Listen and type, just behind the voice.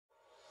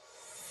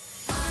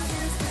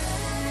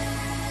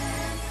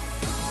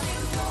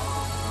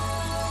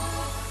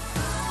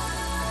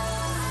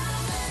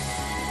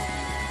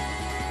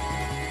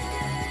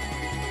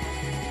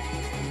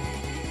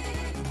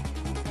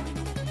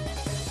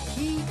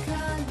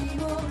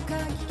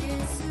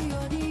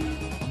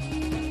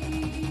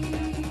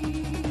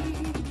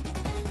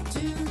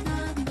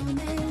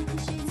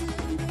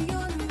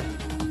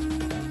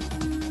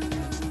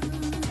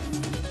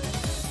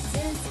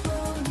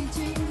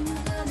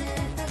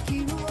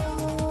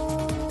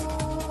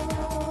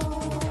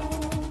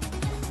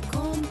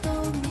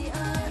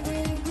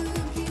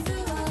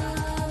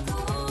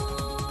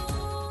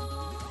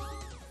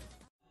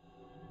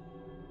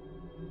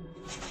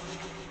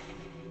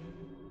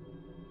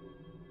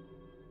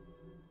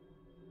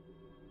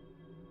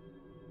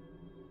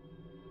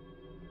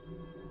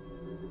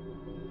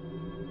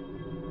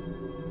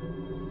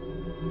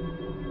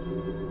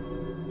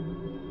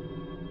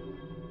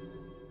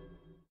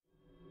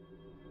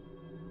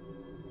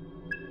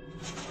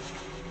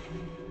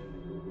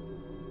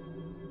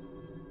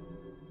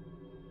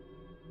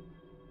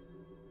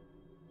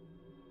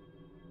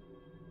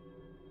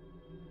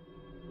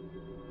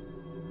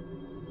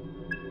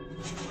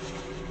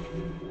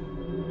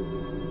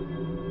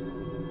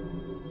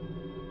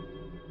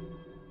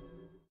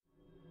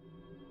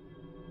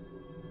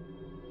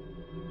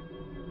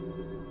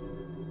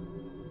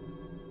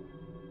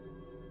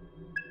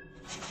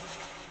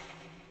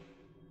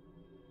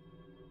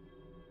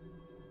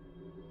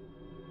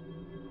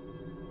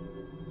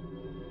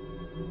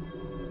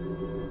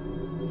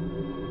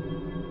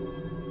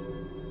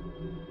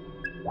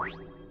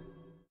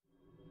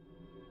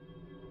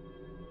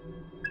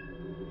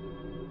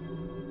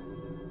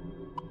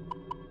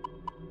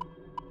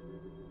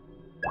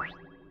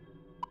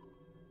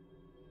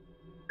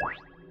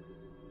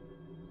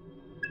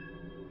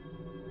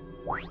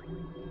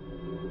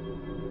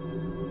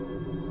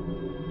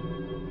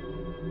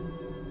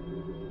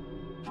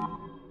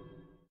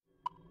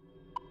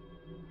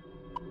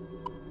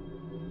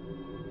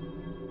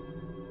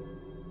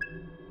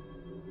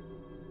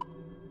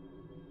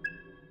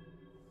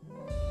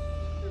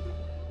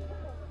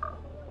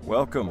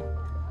Welcome.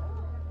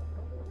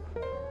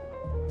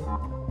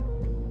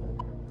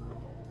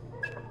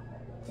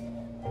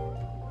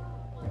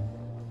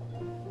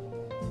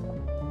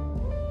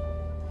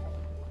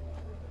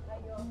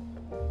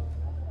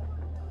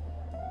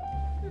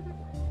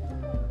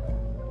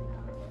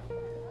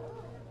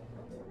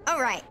 All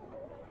right.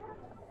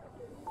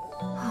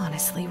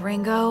 Honestly,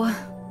 Ringo.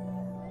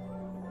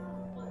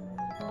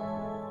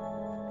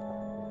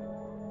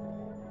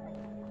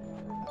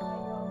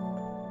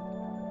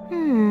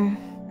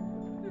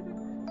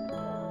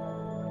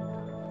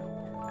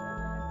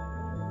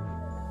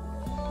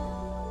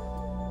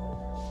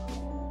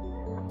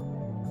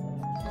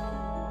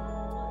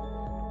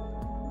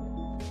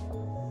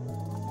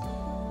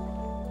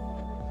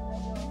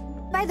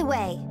 By the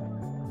way...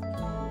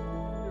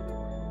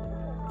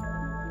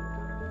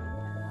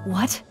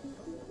 What?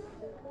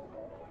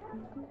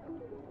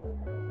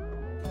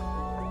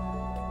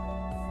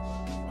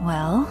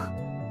 Well?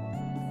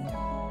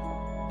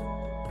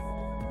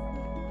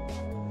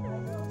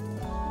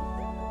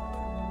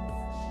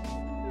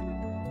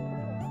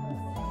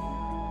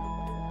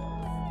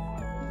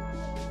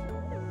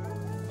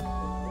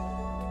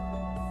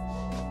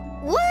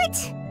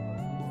 What?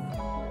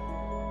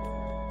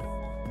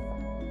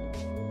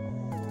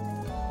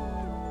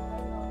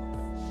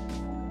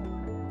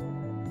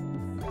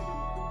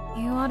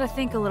 You ought to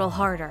think a little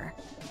harder.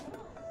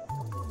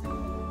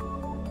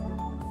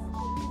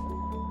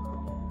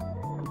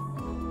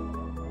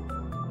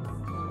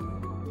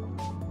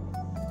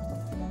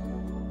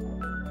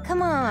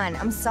 Come on,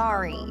 I'm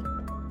sorry.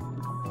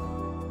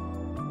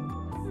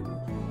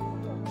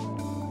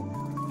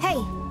 Hey!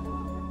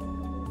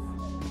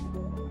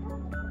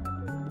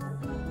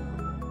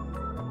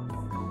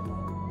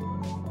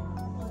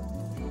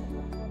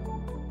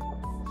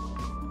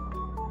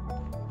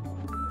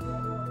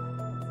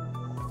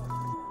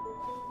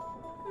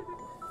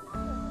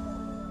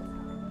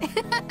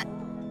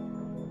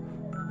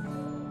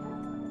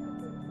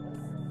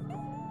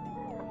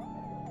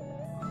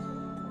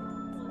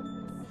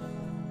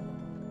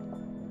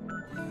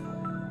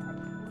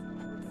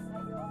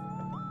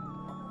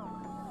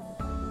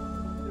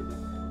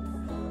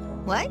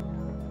 What?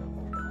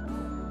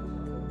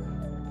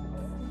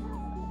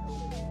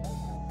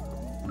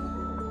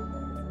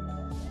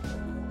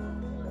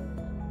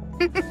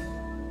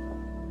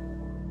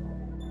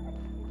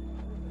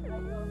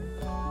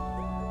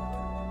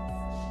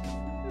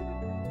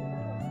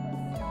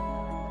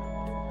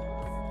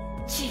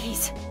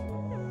 Jeez.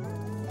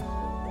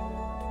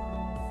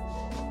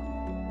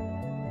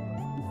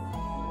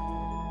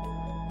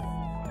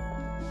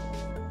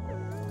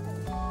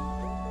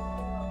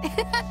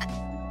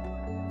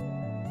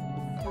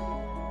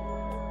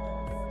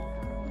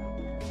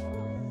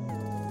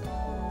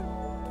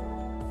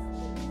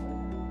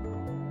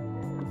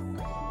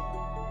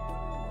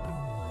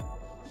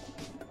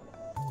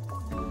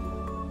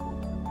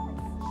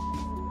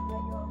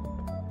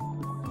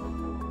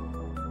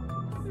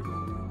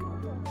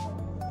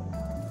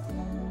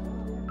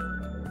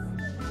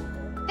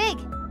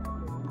 Figue!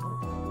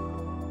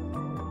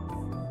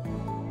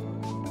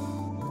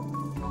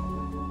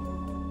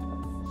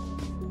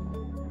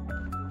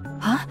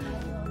 Huh?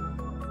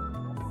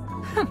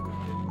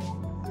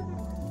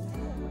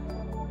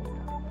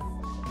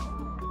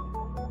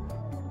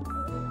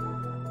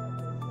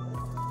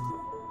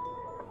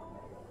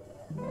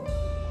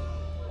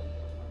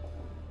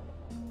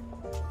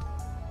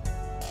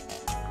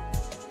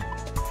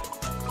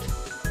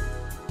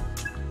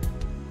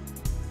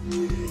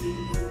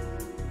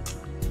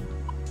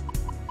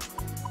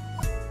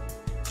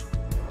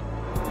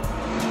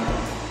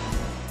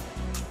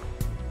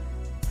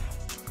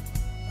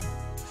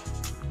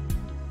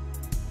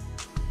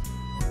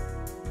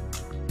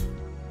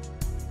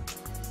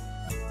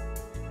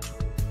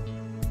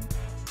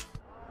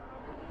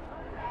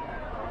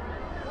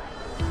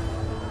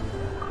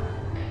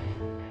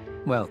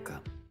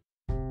 Welcome.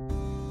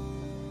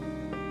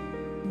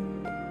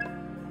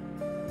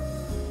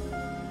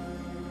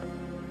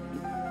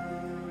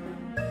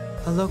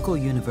 A local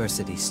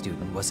university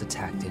student was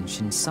attacked in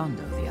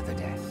Shinsando the other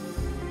day.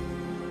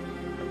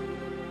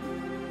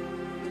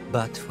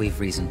 But we've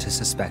reason to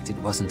suspect it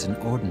wasn't an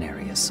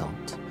ordinary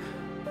assault.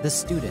 The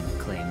student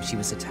claims she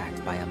was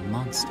attacked by a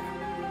monster.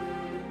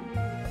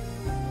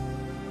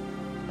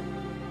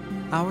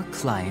 Our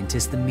client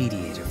is the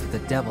mediator for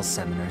the Devil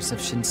Seminars of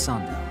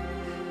Shinsando.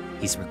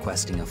 He's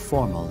requesting a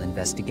formal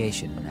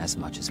investigation as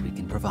much as we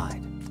can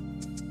provide.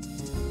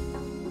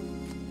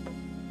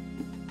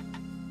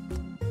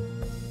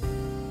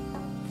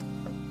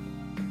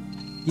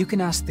 You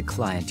can ask the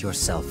client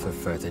yourself for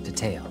further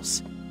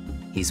details.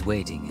 He's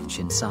waiting in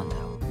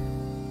Shinsando.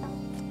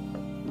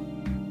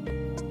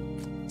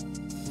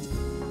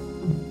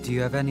 Do you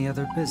have any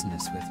other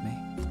business with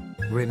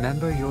me?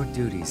 Remember your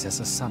duties as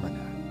a summoner.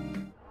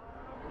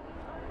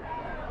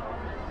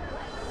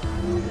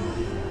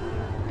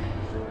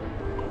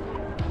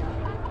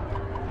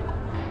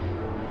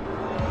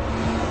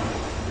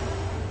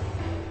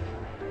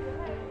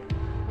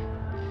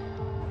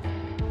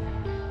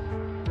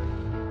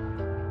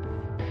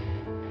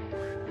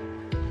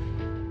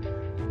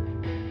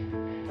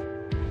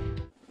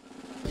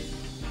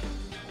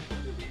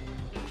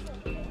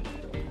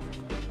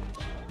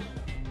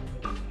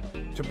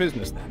 To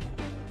business, then.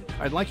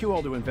 I'd like you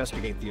all to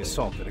investigate the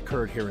assault that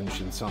occurred here in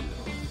Shinsondo.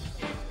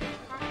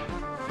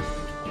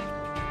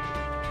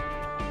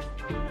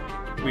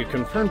 We've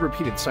confirmed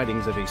repeated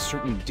sightings of a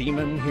certain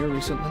demon here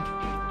recently.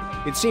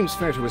 It seems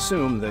fair to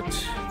assume that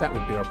that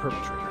would be our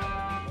perpetrator.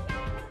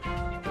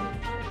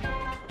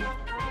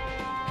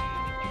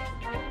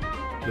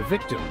 The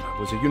victim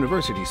was a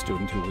university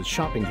student who was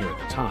shopping here at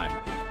the time.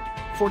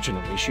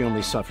 Fortunately, she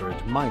only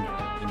suffered minor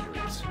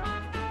injuries.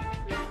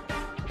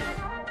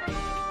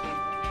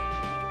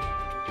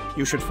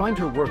 You should find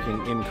her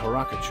working in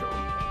Karakacho.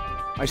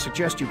 I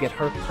suggest you get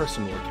her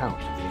personal account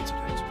of the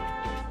incident.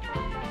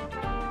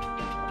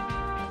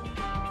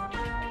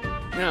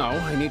 Now,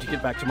 I need to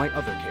get back to my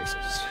other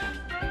cases.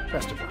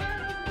 Best of luck.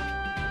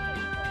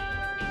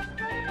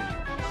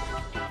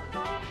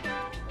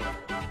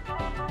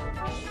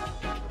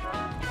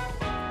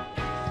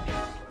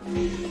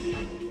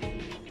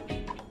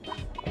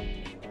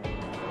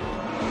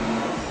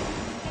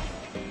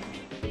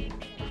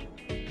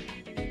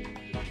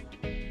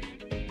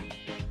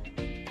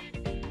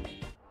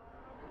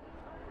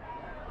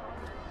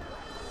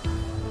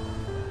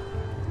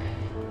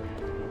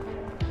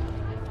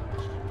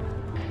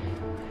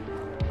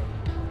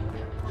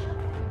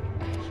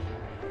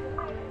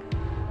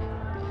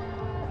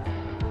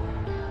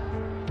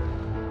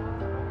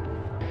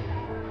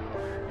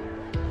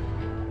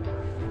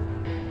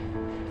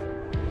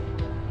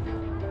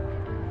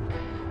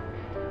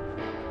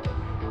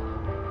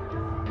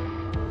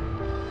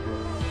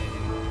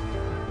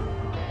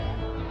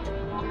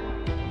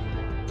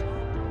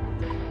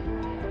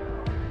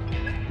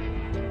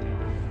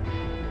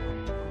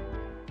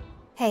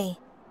 Hey,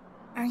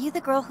 are you the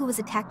girl who was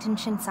attacked in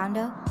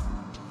Shinsondo?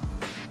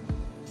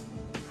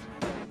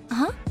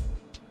 Huh?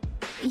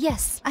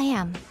 Yes, I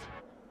am.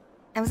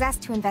 I was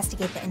asked to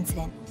investigate the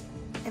incident.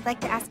 I'd like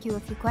to ask you a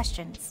few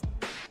questions.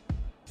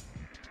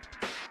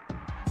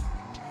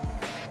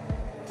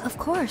 Of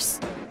course.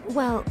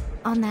 Well,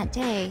 on that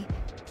day...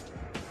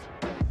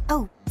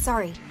 Oh,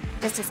 sorry.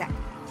 Just a sec.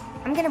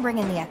 I'm gonna bring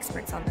in the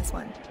experts on this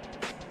one.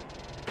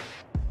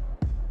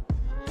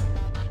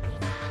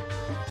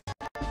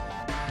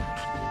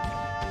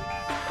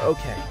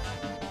 Okay,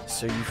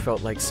 so you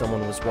felt like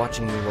someone was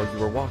watching you while you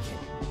were walking.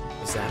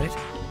 Is that it?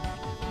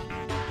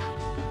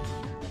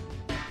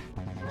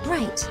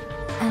 Right.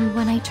 And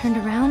when I turned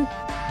around,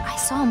 I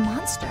saw a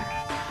monster.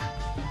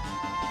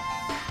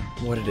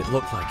 What did it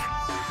look like?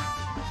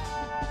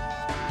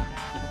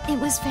 It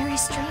was very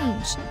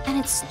strange, and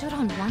it stood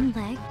on one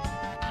leg.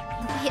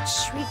 The way it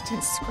shrieked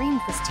and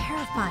screamed was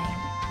terrifying.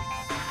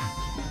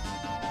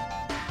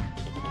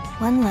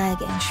 One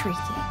leg and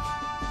shrieking.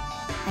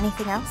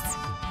 Anything else?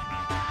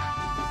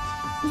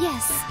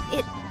 Yes,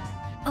 it...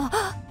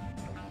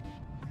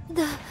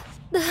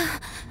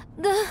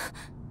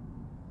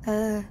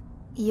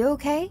 You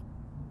okay?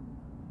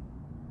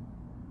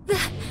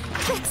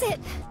 That's it!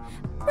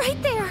 Right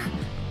there!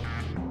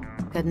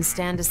 Couldn't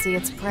stand to see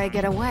its prey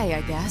get away,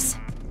 I guess.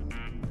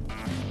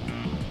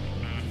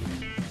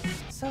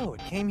 So, it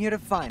came here to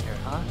find her,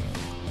 huh?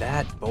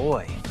 Bad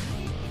boy.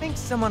 Think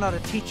someone ought to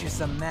teach you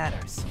some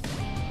manners.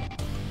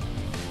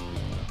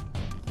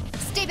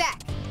 Stay back!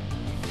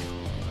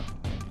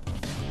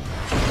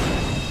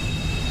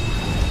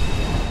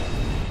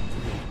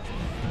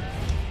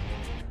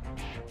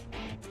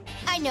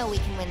 I know we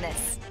can win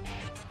this.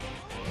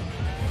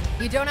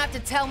 You don't have to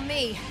tell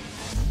me.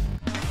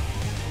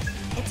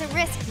 It's a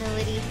risk,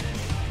 Melody.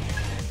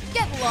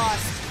 Get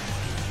lost.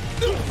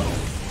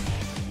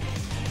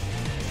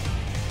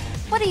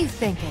 What are you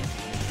thinking?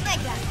 I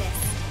got this.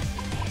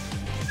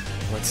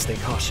 Let's stay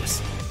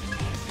cautious.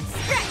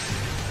 Stretch!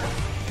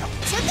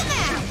 Took him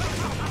out!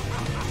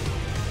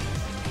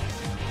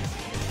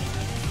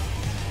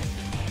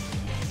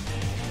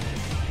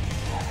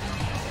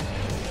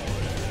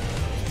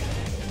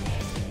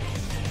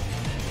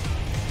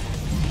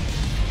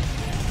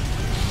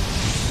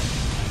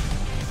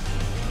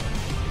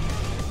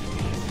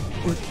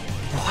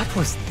 What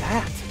was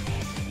that?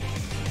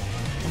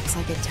 Looks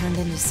like it turned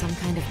into some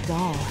kind of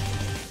doll.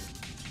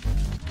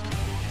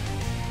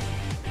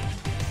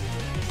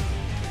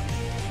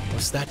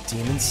 Was that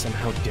demon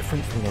somehow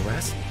different from the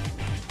rest?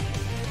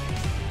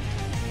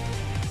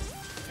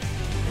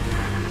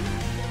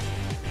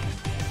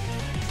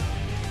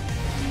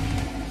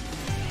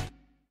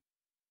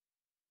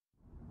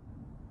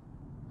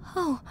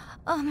 Oh,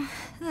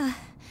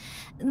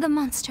 the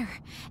monster.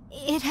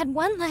 It had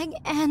one leg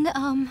and,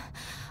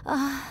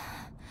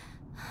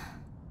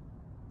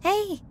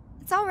 Hey,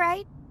 it's all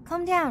right.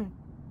 Calm down.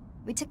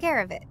 We took care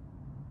of it.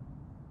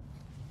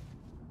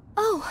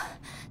 Oh,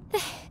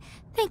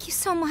 thank you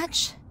so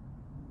much.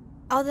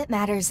 All that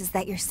matters is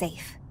that you're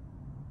safe.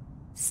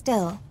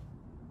 Still,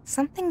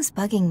 something's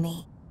bugging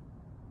me.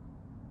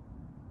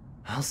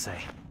 I'll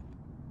say.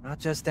 Not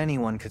just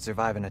anyone could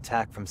survive an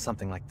attack from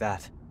something like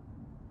that.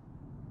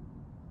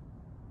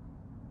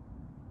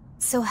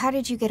 So how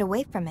did you get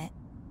away from it?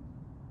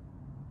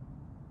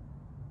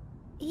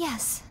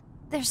 Yes,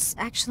 there's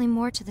actually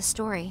more to the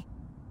story.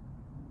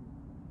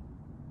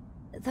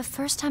 The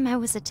first time I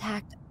was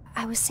attacked,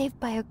 I was saved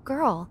by a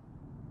girl.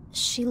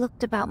 She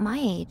looked about my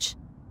age.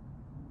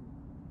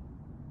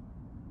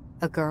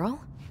 A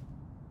girl?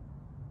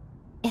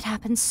 It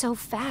happened so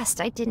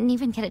fast, I didn't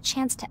even get a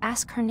chance to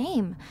ask her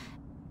name.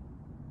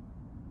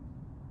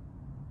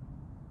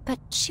 But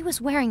she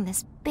was wearing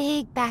this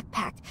big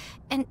backpack,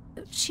 and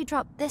she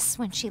dropped this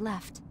when she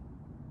left.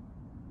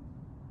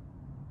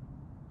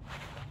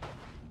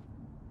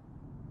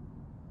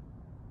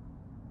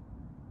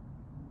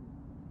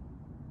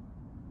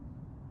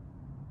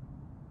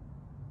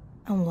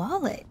 A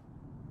wallet?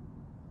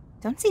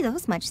 Don't see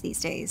those much these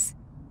days.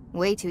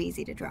 Way too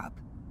easy to drop.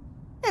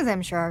 As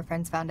I'm sure our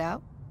friends found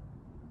out.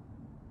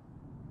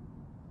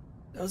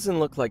 Doesn't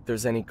look like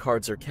there's any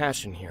cards or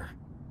cash in here.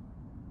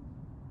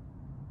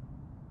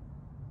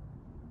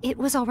 It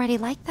was already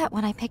like that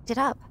when I picked it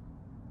up.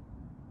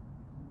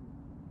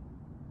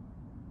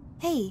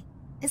 Hey,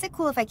 is it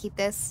cool if I keep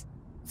this?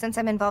 Since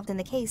I'm involved in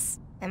the case,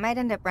 I might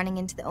end up running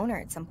into the owner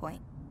at some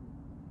point.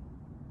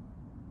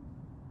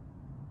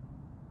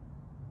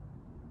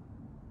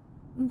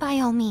 By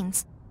all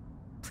means.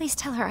 Please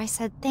tell her I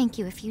said thank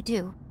you if you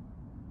do.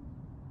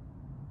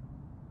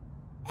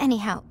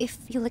 Anyhow, if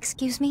you'll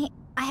excuse me,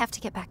 I have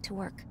to get back to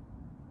work.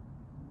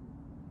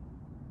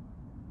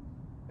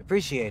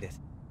 Appreciate it.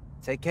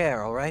 Take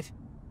care, all right?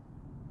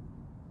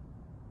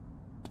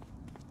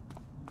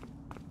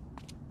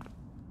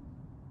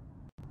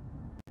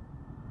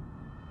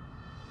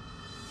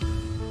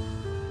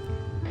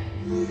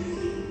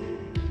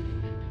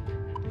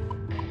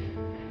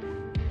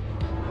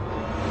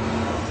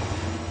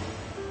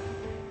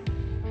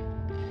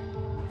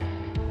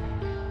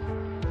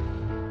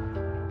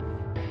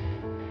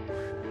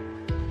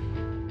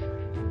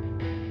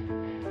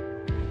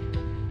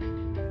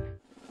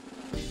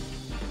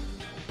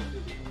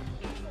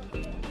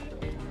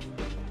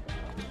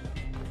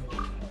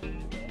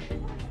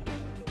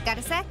 Got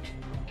a sec?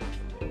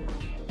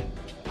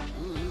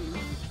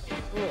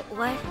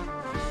 What?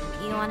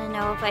 You want to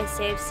know if I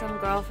saved some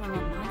girl from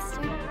a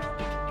monster?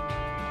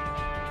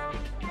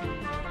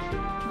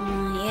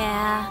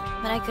 Yeah,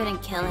 but I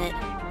couldn't kill it.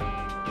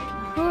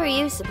 Who are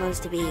you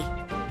supposed to be?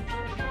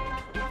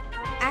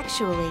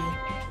 Actually...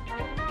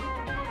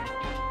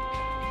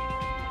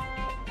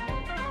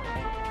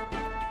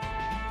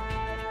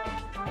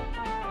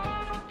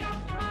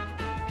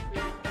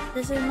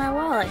 This is my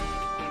wallet.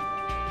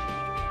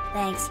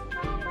 Thanks.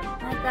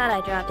 I thought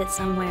I dropped it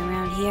somewhere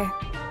around here.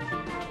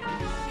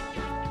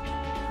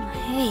 Oh,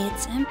 hey,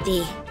 it's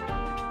empty.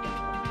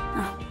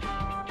 Oh.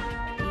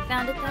 You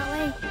found it that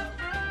way?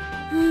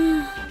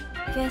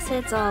 Guess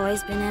it's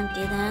always been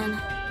empty then.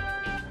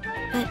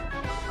 But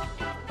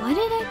what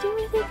did I do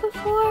with it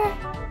before?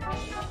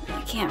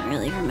 I can't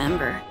really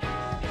remember.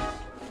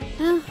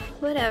 Oh,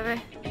 whatever.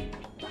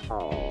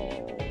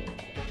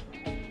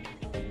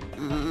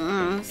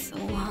 I'm so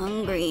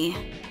hungry.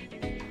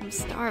 I'm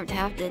starved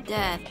half to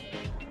death.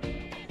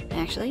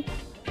 Actually,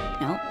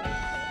 nope.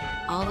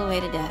 All the way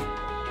to death.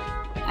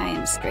 I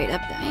am straight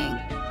up dying.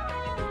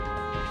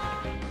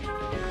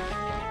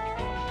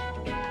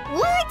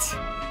 What?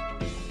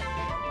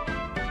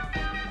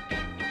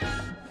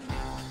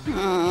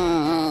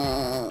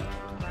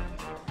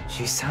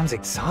 She sounds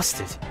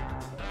exhausted.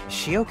 Is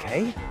she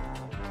okay?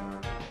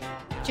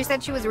 She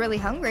said she was really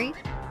hungry.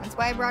 That's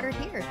why I brought her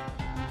here.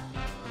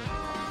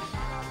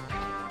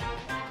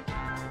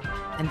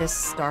 And this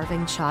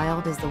starving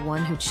child is the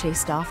one who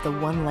chased off the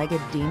one-legged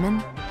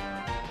demon?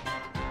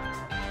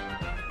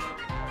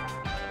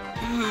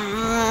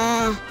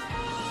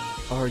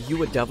 Are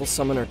you a devil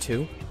summoner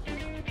too?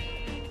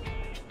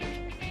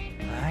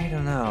 I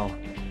don't know.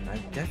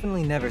 I've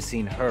definitely never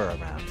seen her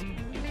around.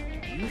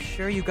 You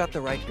sure you got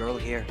the right girl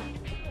here?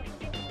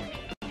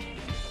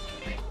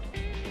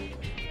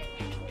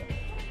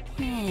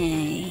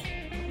 Hey.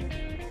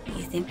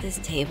 You think this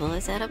table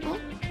is edible?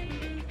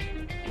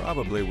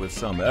 Probably with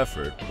some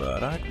effort,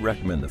 but I'd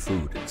recommend the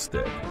food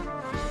instead.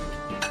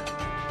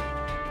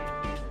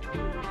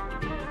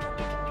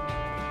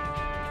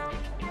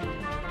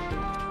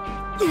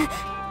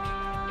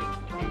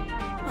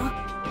 Oh,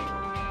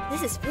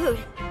 this is food.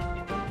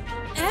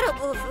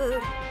 Edible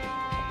food.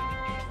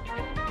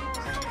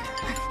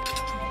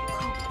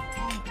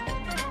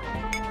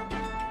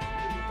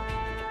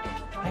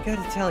 I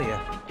gotta tell you,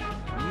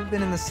 you've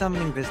been in the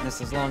summoning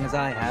business as long as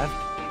I have.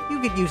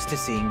 You get used to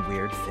seeing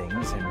weird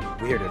things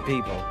and weirder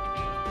people.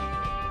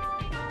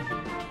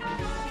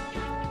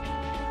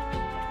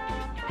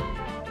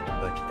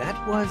 But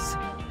that was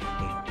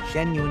a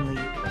genuinely,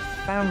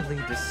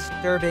 profoundly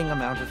disturbing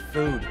amount of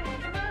food.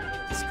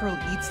 This girl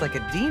eats like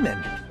a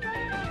demon.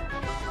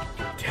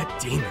 Pet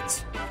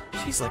demons.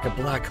 She's like a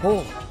black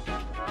hole.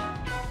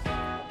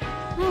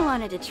 I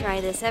wanted to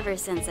try this ever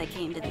since I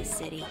came to this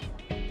city.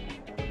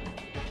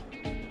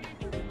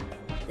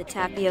 The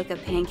tapioca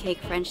pancake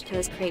French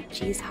toast crepe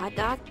cheese hot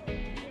dog?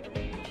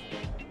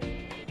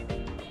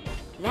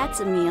 That's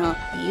a meal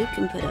you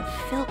can put a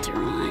filter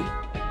on.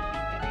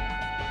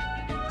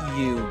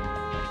 You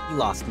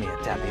lost me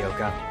at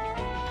tapioca.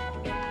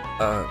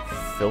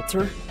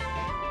 Filter?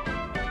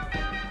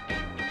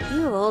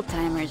 You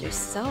old-timers are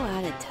so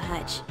out of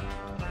touch.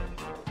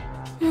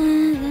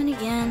 Then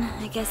again,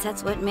 I guess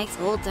that's what makes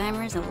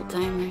old-timers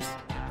old-timers.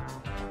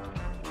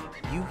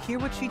 You hear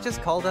what she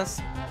just called us?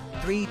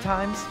 3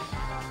 times?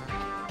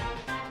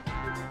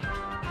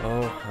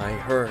 Oh, I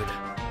heard.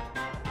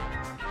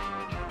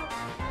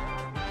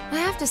 I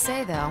have to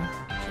say, though,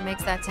 she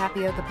makes that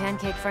tapioca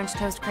pancake French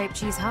toast crepe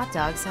cheese hot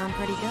dog sound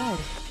pretty good.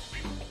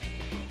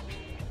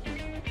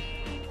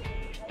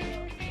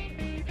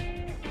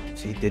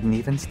 She didn't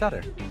even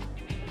stutter.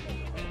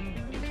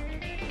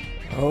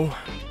 Oh,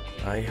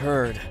 I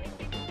heard.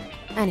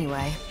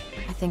 Anyway,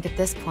 I think at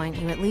this point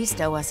you at least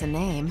owe us a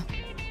name.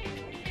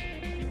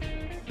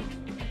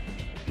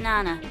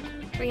 Nana,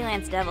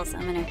 freelance devil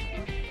summoner.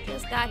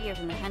 Just got here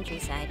from the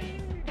countryside.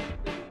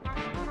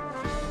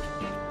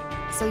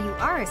 So you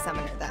are a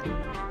summoner, then.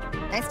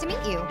 Nice to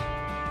meet you.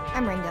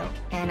 I'm Ringo,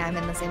 and I'm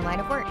in the same line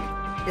of work.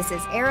 This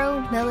is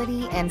Arrow,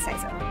 Melody, and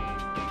Saizo.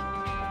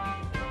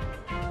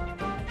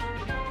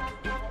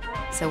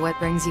 So what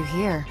brings you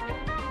here?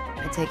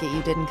 I take it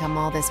you didn't come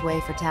all this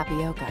way for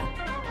tapioca.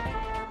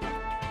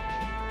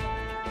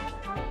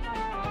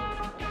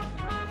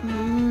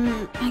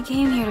 I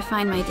came here to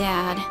find my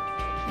dad.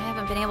 I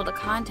haven't been able to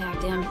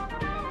contact him.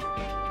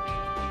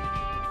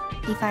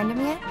 You find him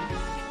yet?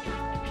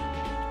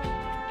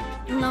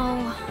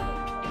 No,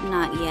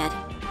 not yet.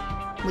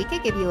 We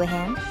could give you a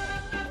hand.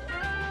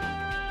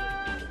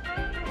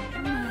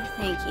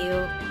 Thank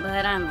you,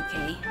 but I'm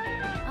okay.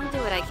 I'll do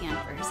what I can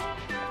first.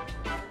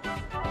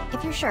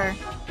 If you're sure,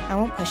 I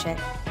won't push it.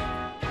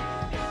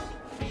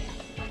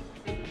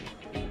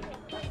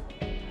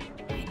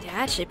 My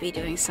dad should be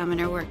doing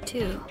summoner work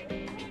too.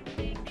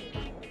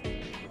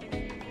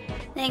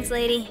 Thanks,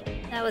 lady.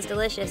 That was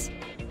delicious.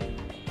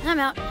 I'm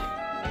out.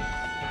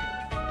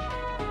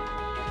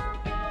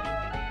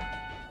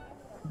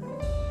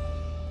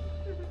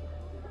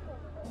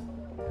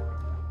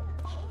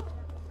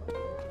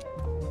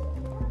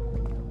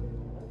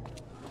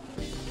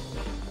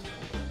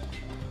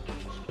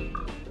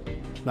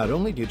 Not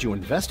only did you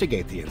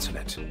investigate the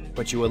incident,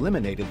 but you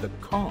eliminated the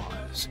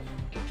cause.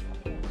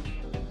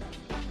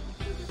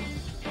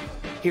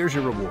 Here's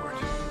your reward.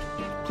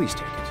 Please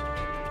take it.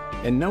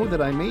 And know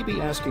that I may be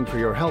asking for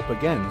your help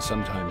again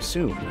sometime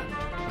soon.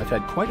 I've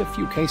had quite a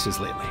few cases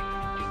lately.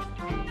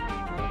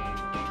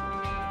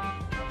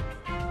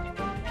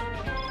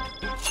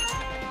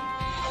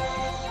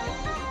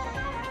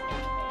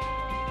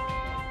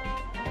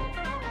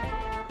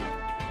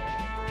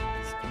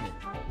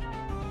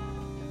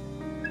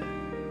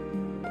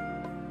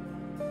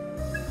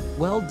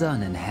 Well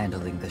done in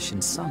handling the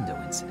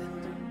Shinsondo incident.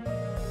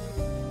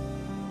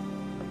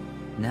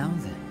 Now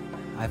then,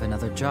 I have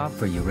another job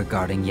for you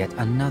regarding yet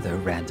another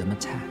random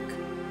attack.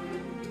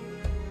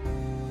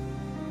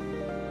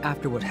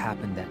 After what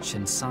happened at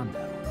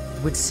Shinsondo,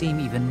 it would seem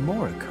even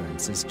more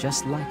occurrences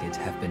just like it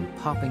have been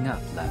popping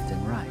up left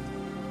and right.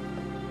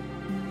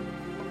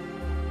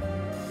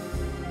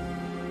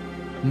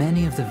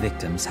 Many of the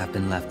victims have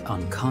been left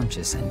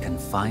unconscious and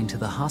confined to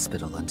the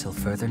hospital until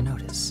further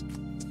notice.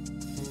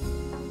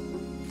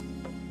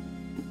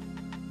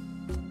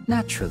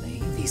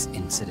 Naturally, these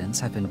incidents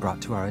have been brought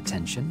to our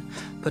attention,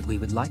 but we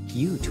would like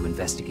you to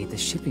investigate the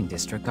shipping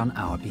district on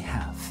our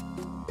behalf.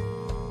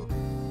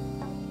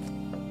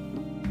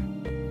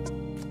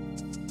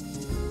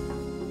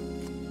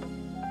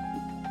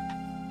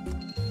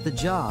 The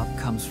job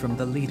comes from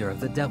the leader of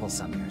the Devil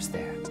Summoners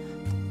there.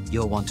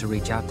 You'll want to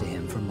reach out to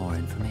him for more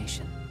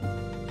information.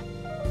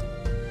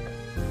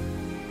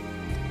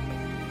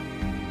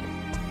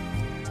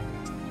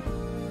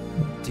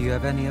 Do you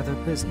have any other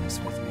business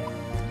with me?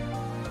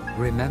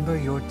 Remember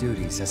your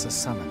duties as a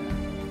summoner.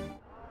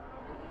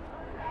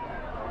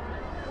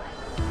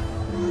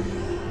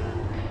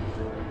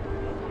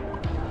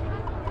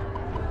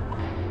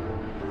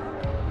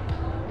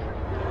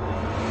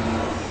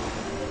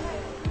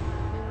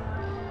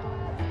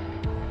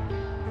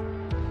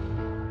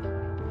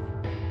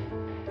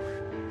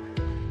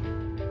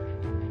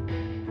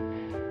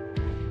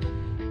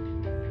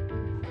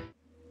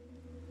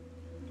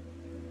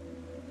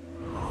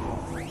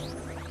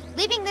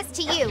 Leaving this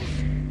to you.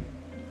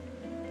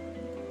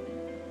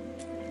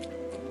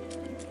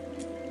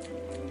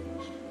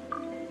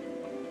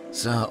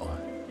 So,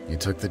 you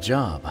took the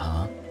job,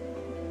 huh?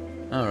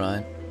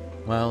 Alright.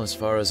 Well, as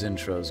far as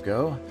intros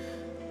go,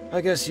 I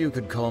guess you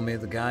could call me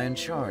the guy in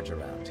charge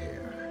around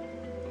here.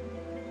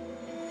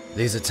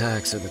 These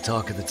attacks are the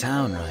talk of the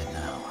town right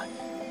now,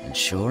 and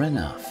sure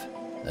enough,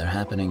 they're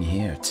happening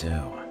here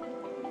too.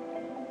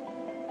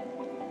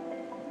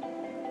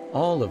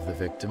 All of the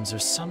victims are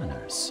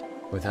summoners,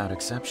 without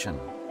exception.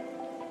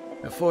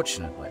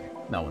 Fortunately,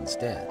 no one's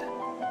dead,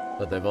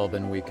 but they've all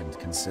been weakened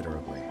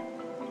considerably.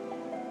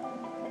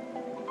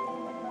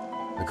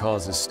 The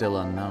cause is still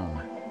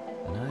unknown,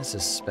 and I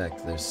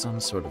suspect there's some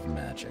sort of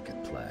magic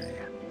at play.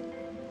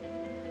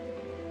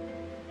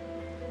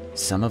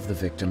 Some of the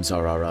victims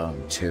are our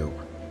own, too,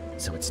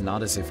 so it's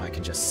not as if I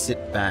can just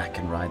sit back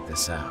and ride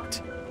this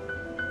out.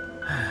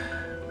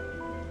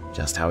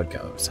 Just how it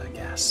goes, I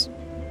guess.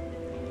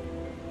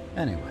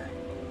 Anyway,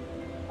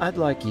 I'd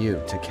like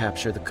you to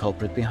capture the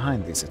culprit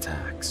behind these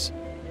attacks.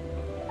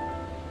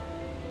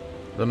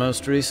 The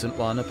most recent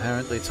one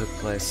apparently took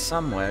place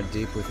somewhere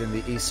deep within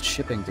the East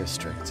Shipping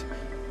District.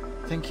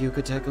 Think you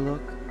could take a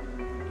look?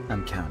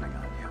 I'm counting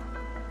on you.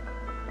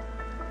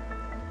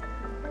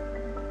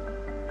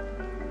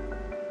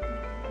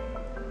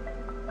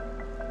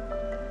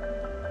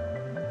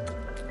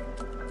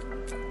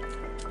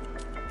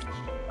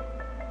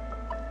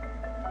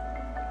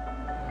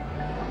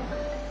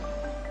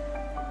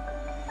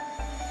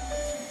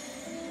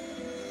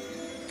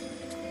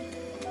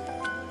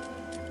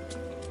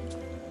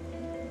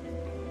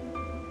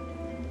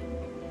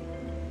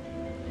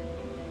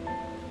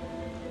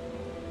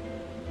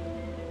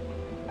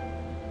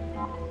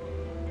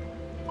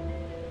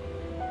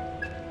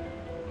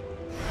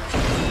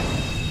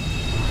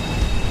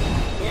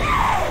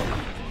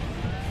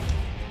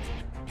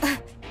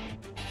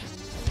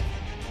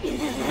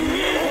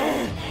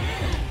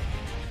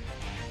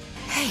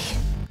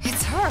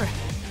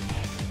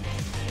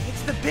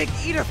 Big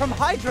eater from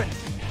Heidrun!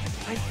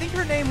 I think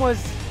her name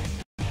was...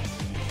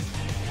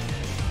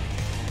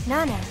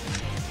 Nana.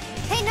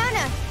 Hey,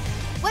 Nana!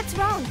 What's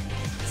wrong?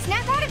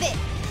 Snap out of it!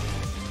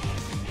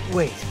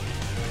 Wait,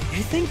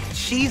 you think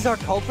she's our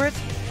culprit?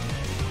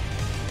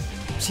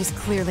 She's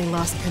clearly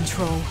lost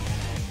control.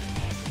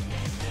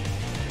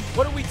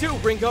 What do we do,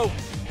 Ringo?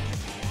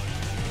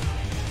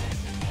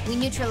 We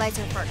neutralize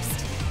her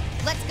first.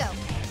 Let's go.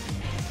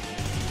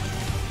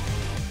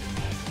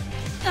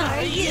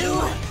 Are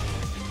you...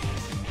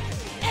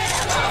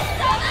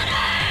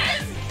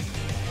 Summoners!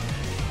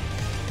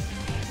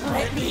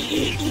 Let me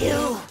eat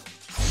you!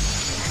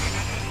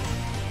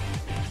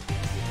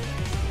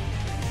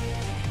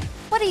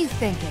 What are you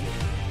thinking?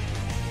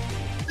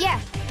 Yeah.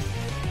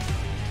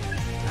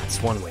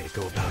 That's one way to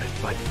go about it,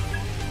 but...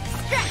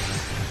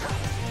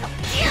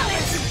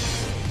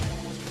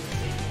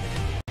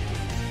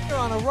 You're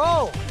on a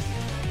roll!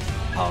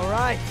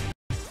 Alright.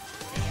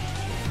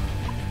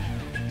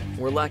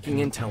 We're lacking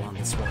intel on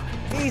this one.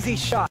 Easy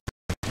shot.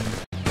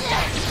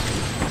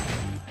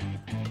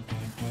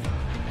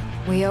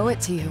 We owe it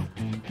to you.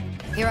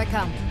 Here I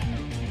come.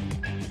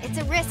 It's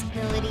a risk,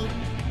 Melody.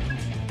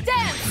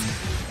 Dance!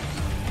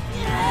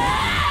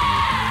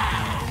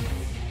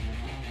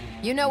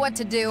 You know what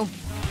to do.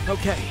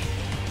 Okay.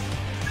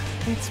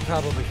 It's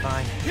probably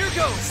fine. Here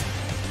goes!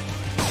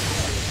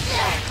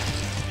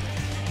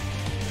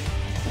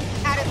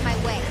 Out of my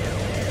way.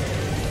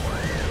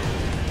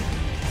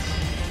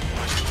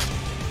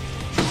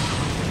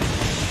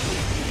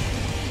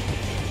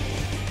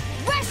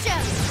 Russia!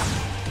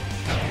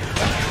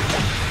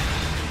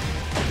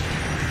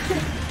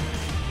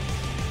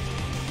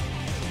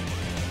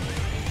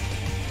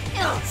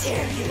 I'll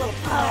tear you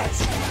apart!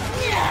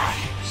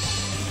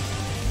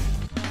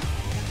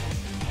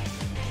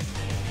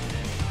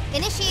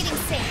 Initiating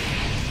sync.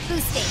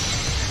 Boosting.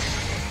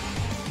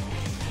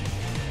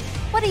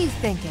 What are you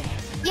thinking?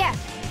 Yeah.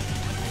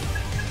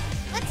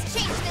 Let's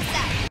change this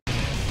up.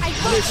 I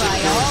Try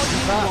all you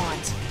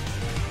want.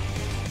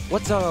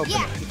 What's our opener?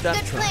 Yeah, Keep that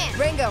good track. plan.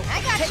 Ringo,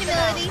 I got take you, them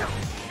out. Melody.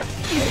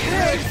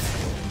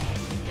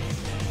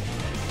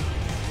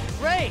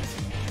 Great!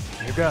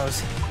 Here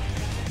goes.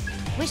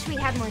 Wish we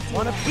had more tea.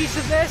 Want a piece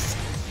of this?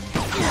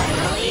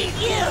 I'll eat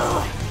you!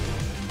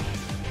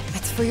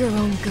 It's for your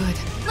own good.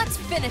 Let's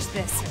finish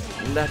this.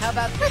 That... How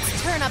about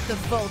let's turn up the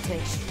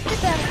voltage? Did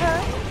that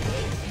hurt?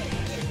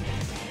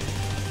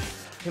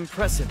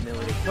 Impressive,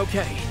 Melody.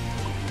 Okay.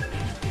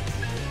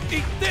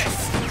 Eat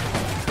this!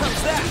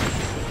 How's that?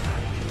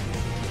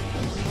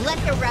 Let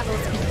the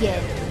rebels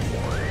begin.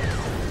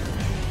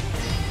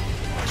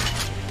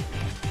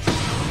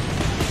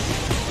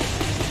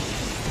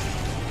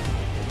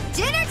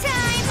 Dinner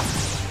time!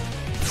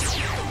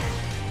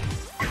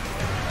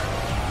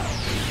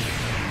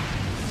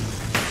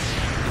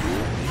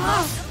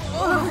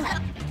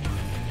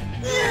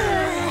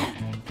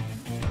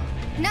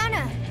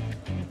 Nana!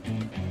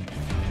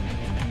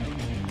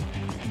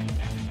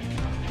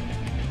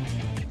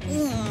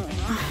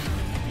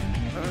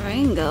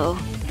 Ringo,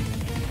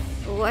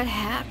 what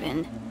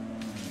happened?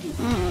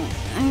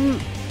 I'm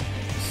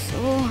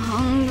so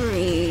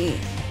hungry.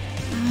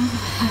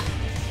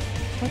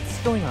 What's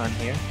going on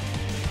here?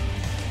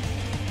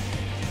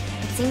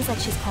 It seems like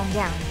she's calmed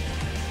down.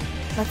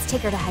 Let's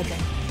take her to Heidrun.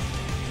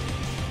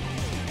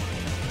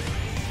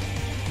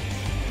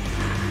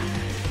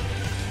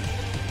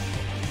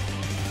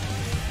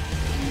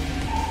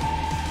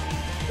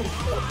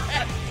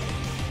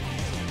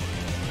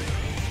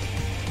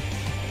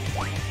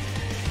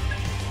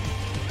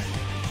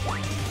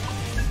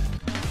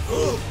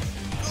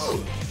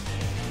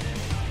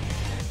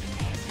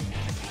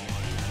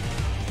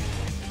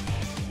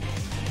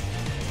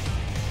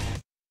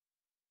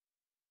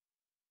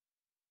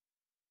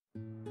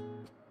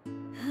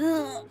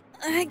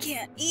 I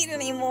can't eat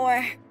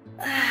anymore.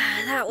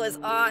 That was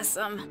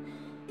awesome.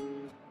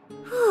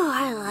 Whew,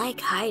 I like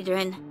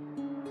Heidrun.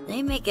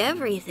 They make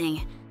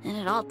everything, and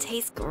it all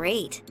tastes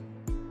great.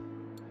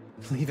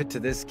 Leave it to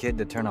this kid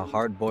to turn a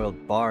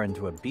hard-boiled bar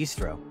into a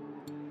bistro.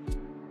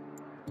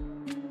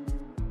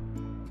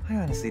 I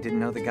honestly didn't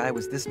know the guy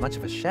was this much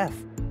of a chef.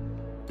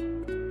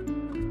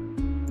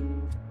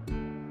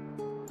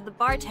 The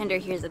bartender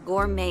here's a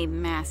gourmet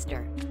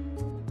master.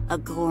 A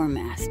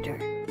gourmaster.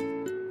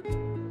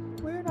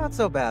 We're not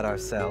so bad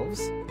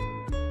ourselves.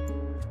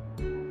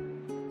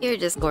 You're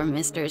just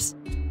gourmisters.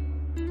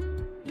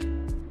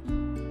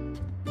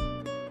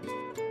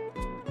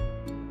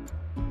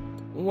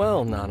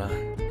 Well, Nana,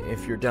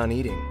 if you're done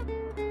eating,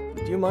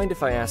 do you mind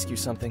if I ask you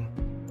something?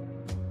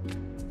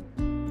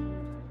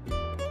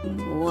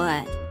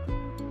 What?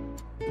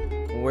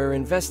 We're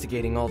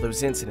investigating all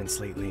those incidents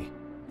lately.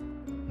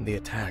 The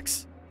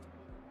attacks.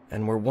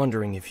 And we're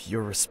wondering if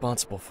you're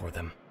responsible for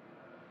them.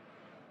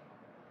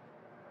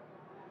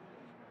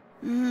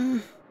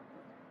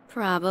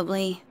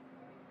 Probably.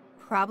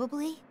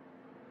 Probably?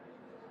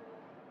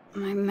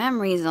 My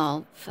memory's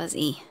all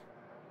fuzzy.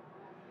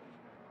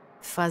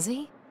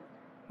 Fuzzy?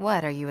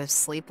 What, are you a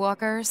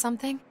sleepwalker or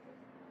something?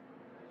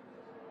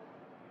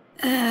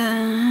 Do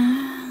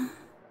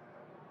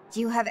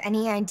you have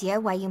any idea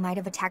why you might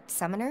have attacked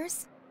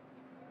summoners?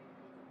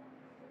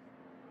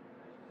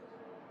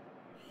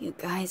 You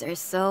guys are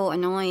so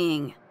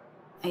annoying.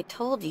 I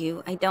told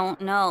you I don't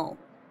know.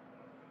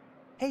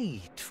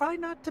 Hey, try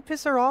not to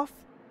piss her off.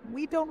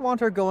 We don't want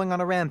her going on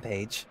a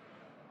rampage.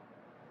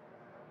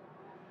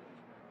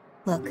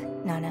 Look,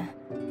 Nana.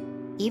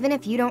 Even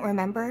if you don't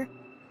remember,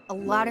 a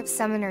lot of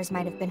summoners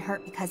might have been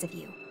hurt because of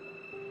you.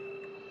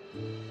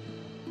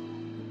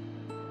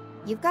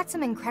 You've got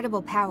some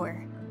incredible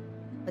power,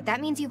 but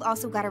that means you've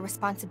also got a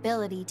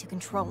responsibility to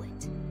control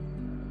it.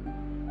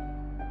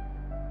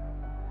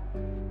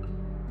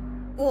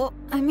 Well,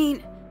 I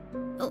mean,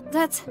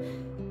 that's...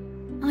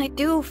 I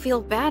do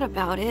feel bad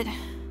about it.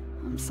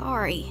 I'm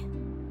sorry.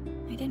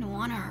 I didn't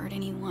want to hurt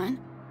anyone.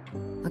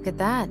 Look at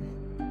that.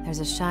 There's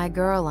a shy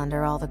girl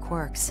under all the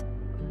quirks.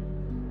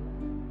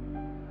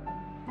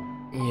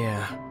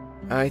 Yeah,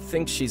 I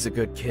think she's a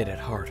good kid at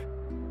heart.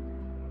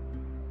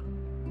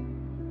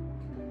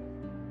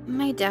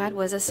 My dad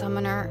was a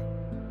summoner.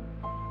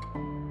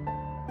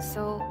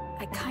 So,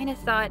 I kinda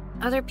thought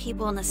other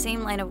people in the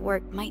same line of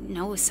work might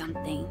know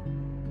something.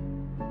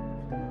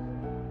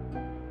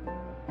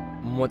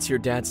 What's your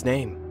dad's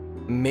name?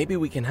 Maybe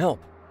we can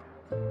help.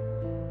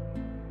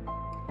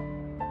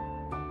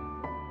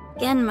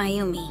 Gen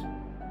Mayumi.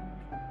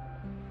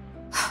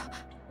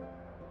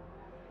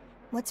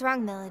 What's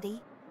wrong,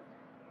 Melody?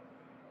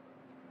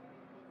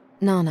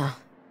 Nana.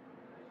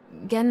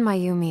 Gen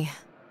Mayumi.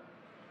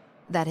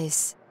 That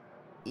is...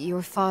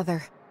 your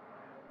father.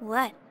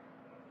 What?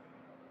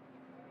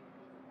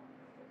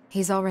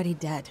 He's already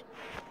dead.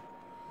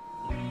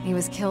 He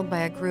was killed by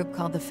a group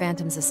called the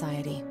Phantom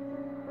Society.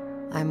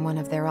 I'm one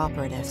of their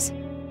operatives.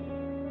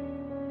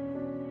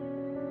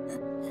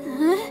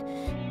 Huh?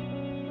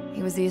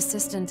 He was the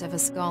assistant of a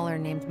scholar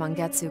named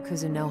Mangetsu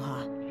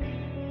Kuzunoha.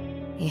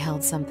 He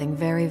held something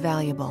very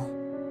valuable,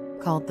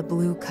 called the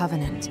Blue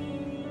Covenant.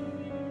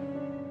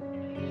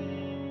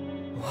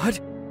 What?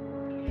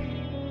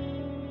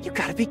 You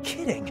gotta be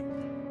kidding!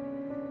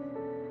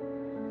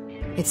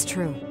 It's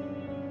true.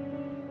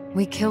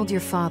 We killed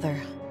your father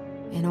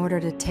in order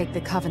to take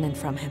the Covenant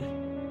from him.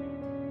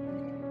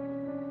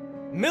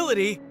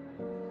 Melody!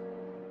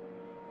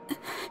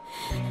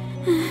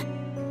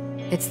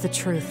 It's the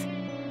truth.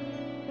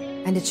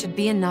 And it should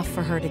be enough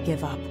for her to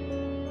give up.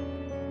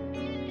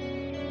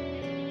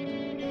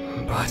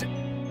 But...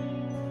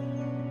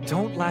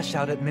 Don't lash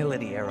out at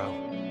Melody, Arrow.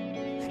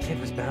 The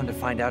kid was bound to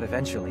find out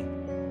eventually.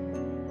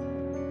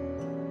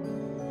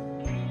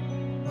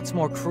 What's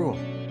more cruel?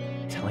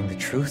 Telling the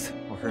truth,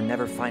 or her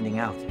never finding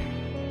out?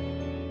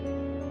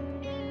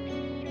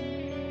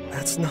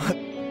 That's not...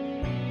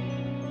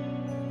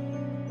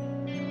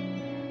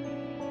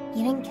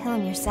 You didn't kill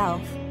him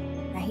yourself,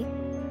 right?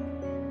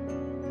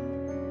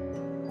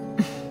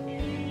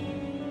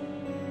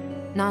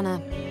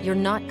 Nana, you're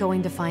not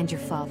going to find your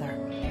father.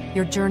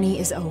 Your journey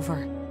is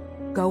over.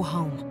 Go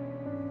home.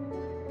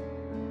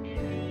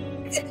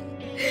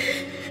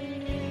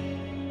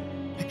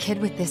 A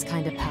kid with this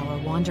kind of power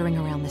wandering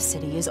around the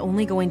city is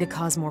only going to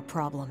cause more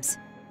problems.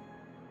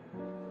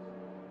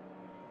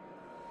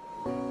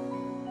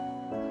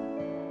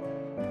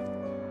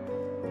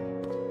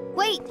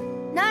 Wait!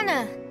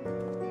 Nana!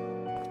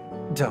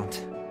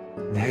 Don't.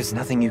 There's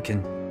nothing you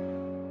can...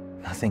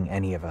 nothing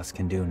any of us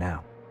can do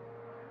now.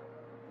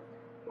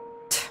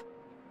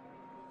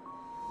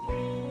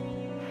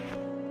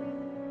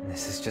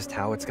 This is just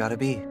how it's gotta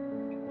be.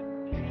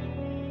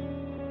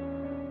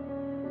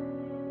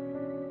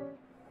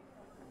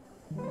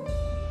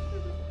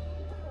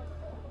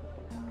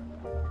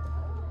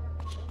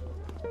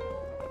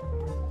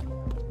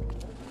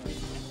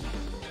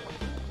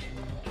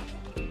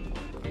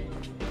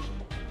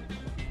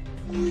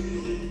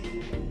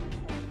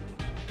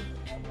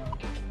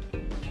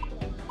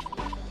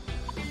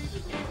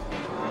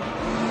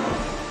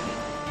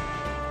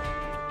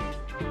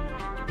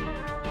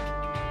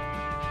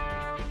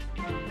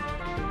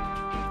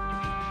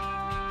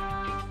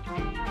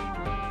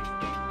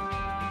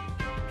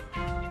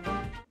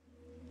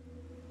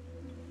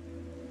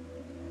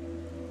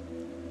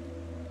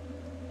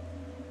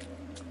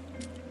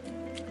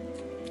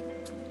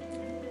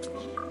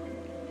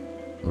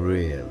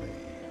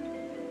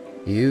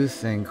 You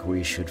think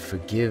we should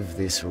forgive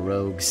this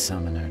rogue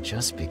summoner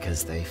just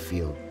because they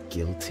feel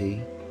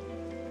guilty?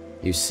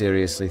 You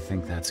seriously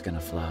think that's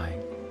gonna fly?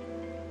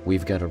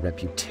 We've got a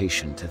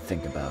reputation to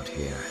think about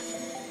here.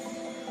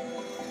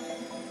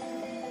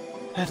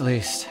 At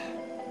least,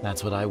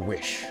 that's what I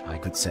wish I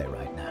could say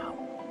right now.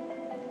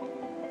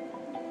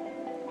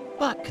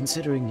 But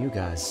considering you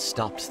guys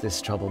stopped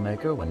this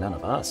troublemaker when none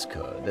of us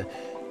could,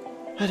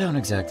 I don't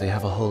exactly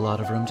have a whole lot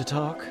of room to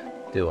talk,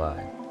 do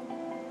I?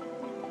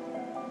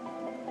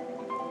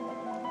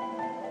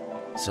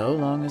 So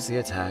long as the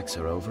attacks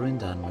are over and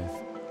done with,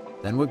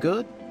 then we're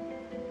good.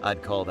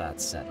 I'd call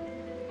that settled.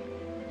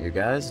 You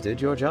guys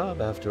did your job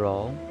after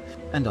all.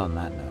 And on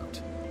that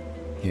note,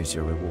 here's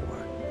your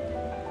reward.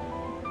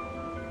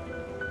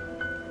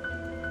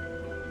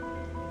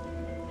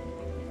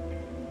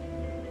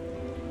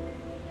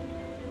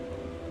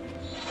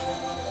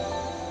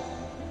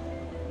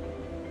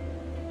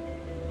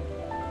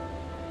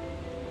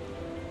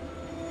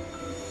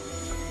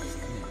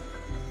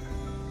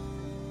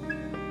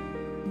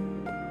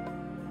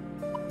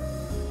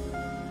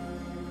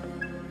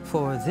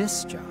 For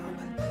this job,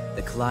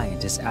 the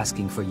client is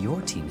asking for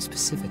your team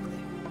specifically.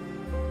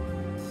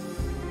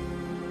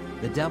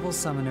 The Devil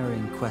Summoner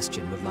in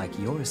question would like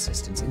your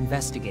assistance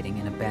investigating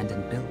an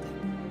abandoned building.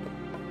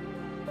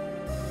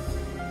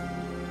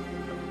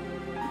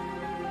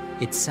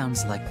 It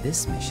sounds like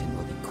this mission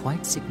will be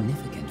quite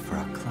significant for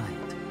our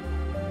client.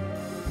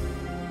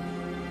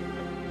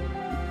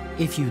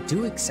 If you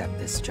do accept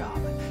this job,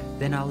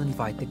 then I'll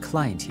invite the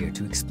client here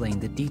to explain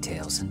the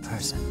details in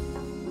person.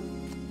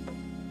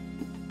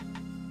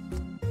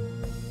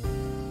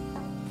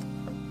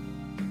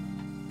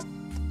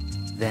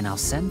 Then I'll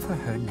send for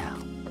her now.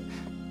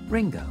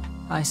 Ringo,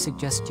 I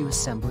suggest you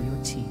assemble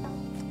your team.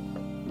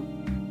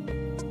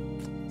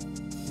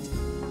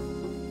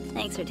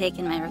 Thanks for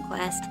taking my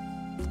request.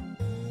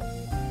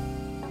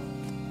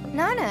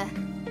 Nana!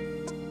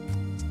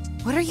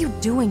 What are you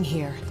doing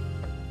here?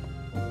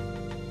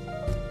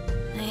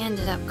 I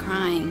ended up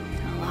crying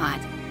a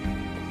lot.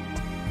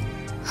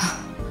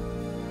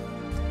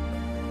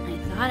 I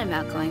thought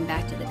about going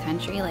back to the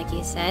country, like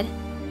you said.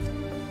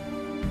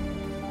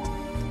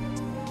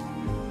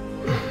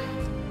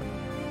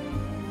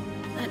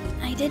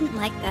 I didn't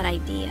like that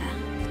idea.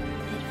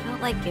 It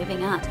felt like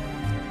giving up.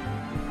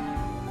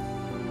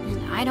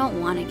 And I don't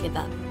want to give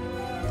up.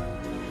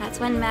 That's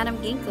when Madame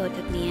Ginkgo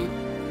took me in.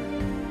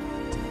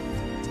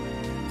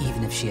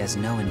 Even if she has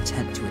no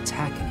intent to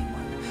attack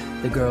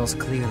anyone, the girl's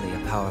clearly a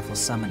powerful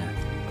summoner.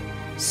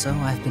 So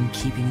I've been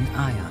keeping an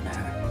eye on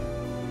her.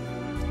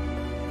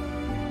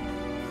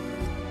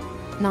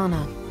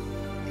 Nana,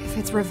 if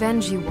it's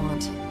revenge you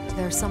want,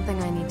 there's something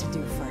I need to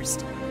do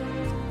first.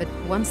 But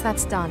once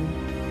that's done...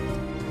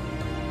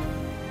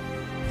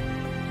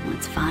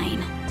 It's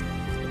fine.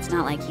 It's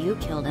not like you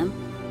killed him.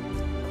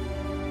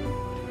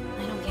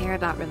 I don't care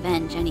about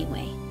revenge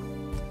anyway.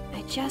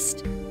 I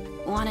just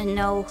want to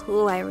know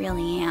who I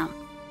really am.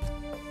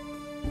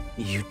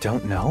 You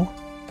don't know?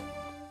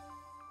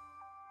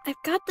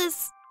 I've got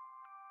this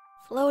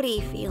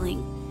floaty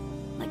feeling.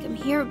 Like I'm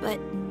here, but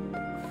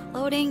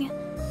floating.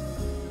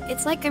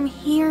 It's like I'm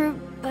here,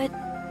 but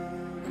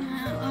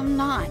I'm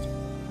not.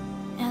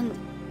 And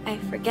I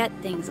forget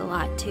things a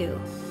lot too.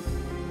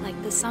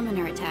 Like the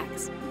summoner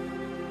attacks.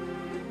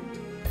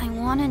 I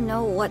want to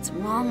know what's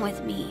wrong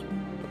with me.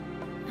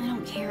 I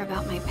don't care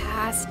about my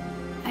past.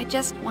 I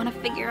just want to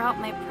figure out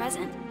my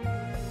present.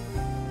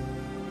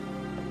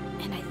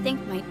 And I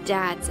think my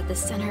dad's at the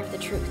center of the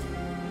truth.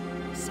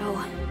 So,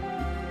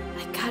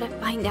 I gotta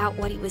find out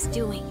what he was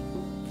doing.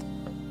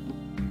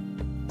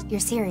 You're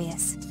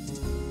serious?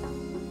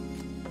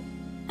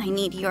 I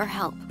need your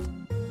help.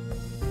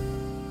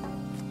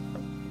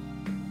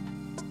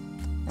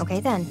 Okay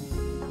then.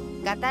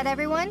 Got that,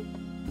 everyone?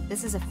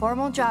 This is a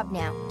formal job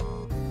now.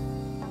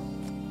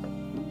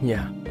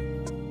 Yeah.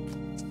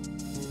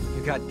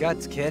 You got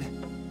guts, kid.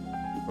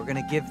 We're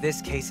gonna give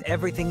this case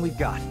everything we've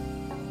got.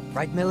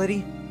 Right,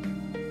 Milady?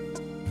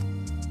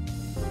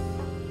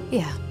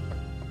 Yeah.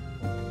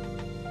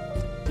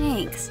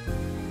 Thanks.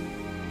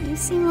 You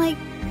seem like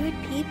good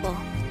people.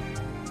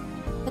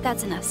 But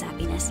that's enough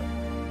sappiness.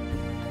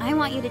 I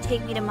want you to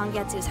take me to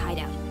Mangetsu's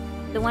hideout.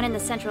 The one in the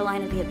central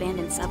line of the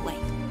abandoned subway.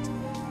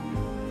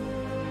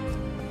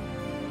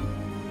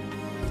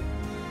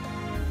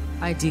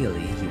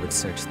 Ideally, you would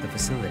search the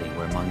facility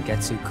where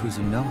Mangetsu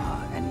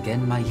Kuzunoha and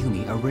Gen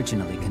Mayumi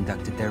originally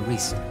conducted their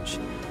research.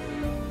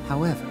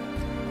 However...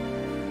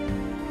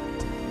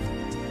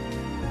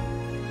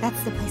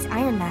 That's the place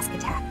Iron Mask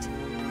attacked.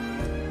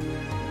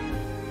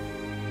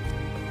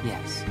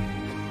 Yes.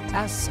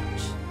 As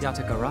such,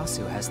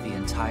 Yatagarasu has the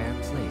entire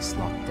place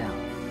locked down.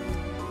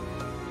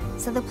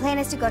 So the plan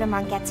is to go to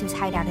Mangetsu's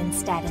hideout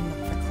instead and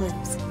look for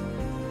clues.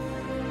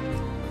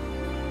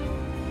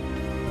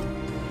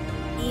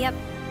 Yep.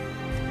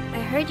 I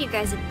heard you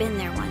guys had been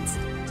there once,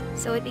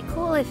 so it'd be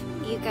cool if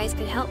you guys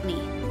could help me.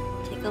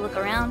 Take a look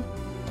around.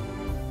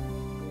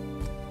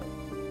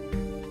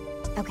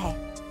 Okay,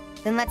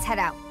 then let's head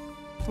out.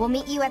 We'll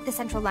meet you at the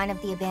central line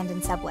of the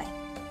abandoned subway.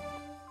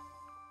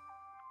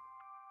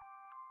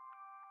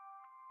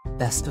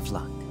 best of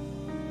luck.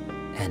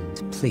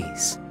 And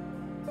please,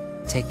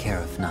 take care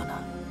of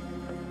Nana.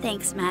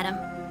 Thanks, madam.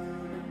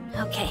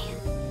 Okay.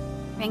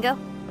 Ringo,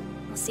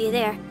 I'll see you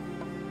there.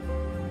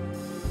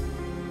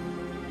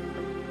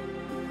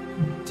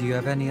 Do you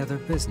have any other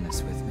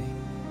business with me?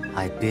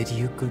 I bid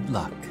you good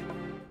luck.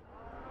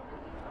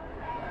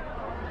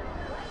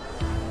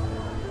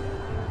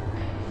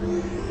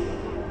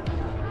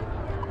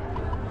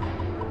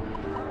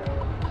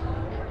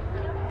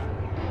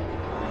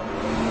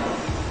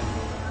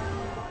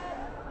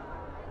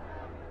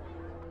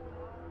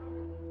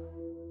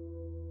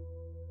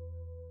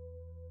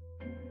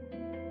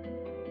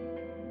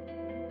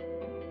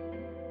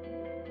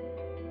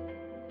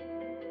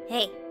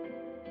 Hey,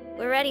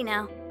 we're ready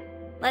now.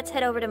 Let's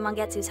head over to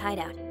Mangetsu's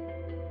hideout.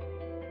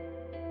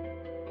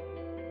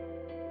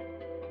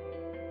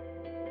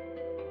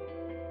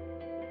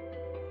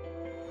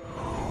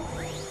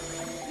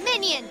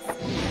 Minions!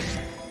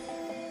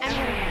 I'm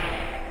ready now.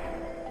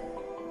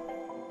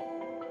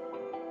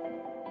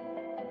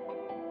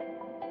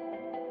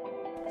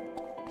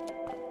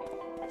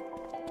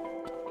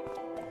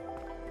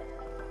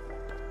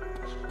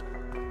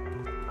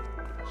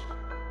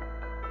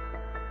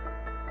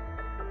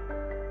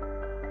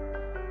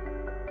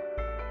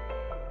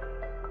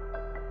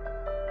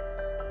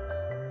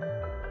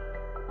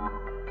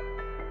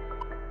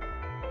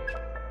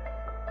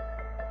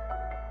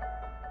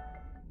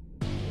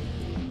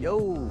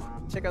 Yo,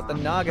 check out the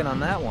noggin on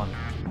that one.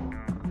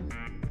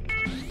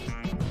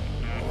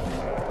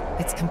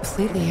 It's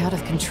completely out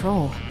of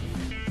control.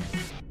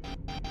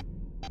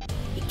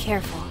 Be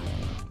careful.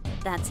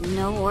 That's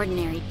no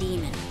ordinary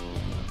demon.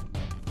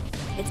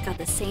 It's got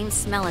the same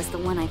smell as the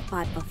one I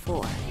fought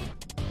before.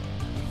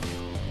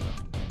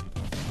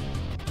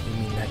 You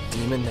mean that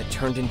demon that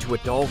turned into a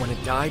doll when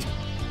it died?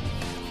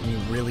 Can you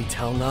really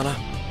tell, Nana?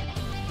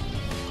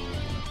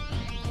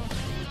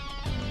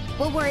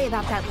 We'll worry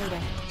about that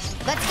later.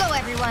 Let's go,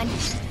 everyone!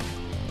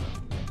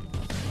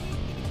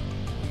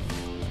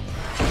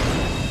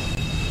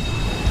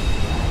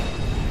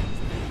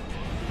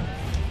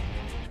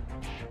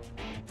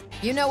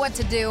 You know what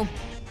to do.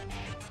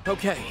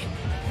 Okay.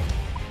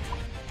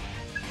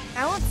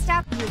 I won't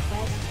stop you,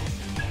 but...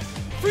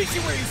 Freeze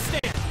you where you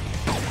stand!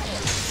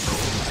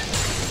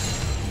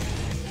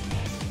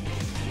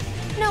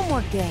 No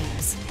more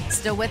games.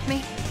 Still with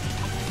me?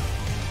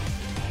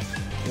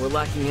 We're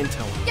lacking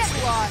intel. Get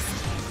lost!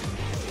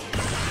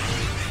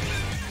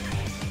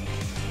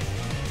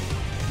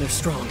 They're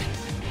strong.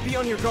 Be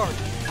on your guard.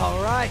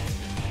 All right.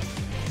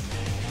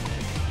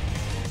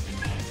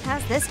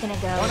 How's this gonna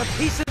go? Want a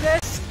piece of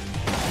this?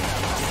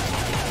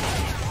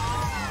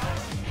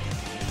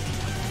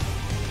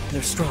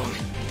 They're strong.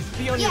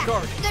 Be on your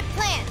guard. Good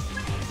plan!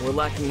 We're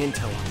lacking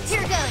intel on this.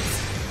 Here goes!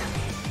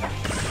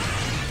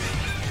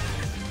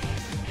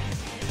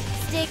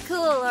 Stay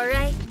cool,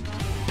 alright?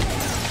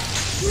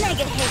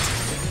 Mega hit!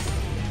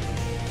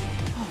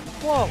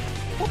 Whoa,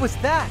 what was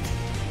that?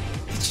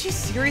 Did she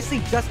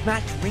seriously just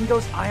match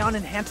Ringo's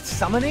ion-enhanced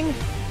summoning?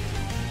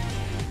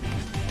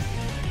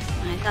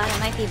 I thought it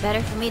might be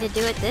better for me to do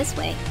it this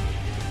way.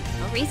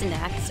 No reason to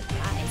act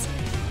surprised.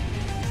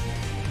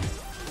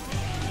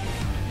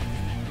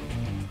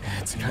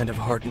 It's kind of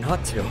hard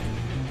not to.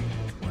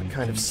 What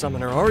kind of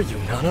summoner are you,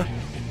 Nana?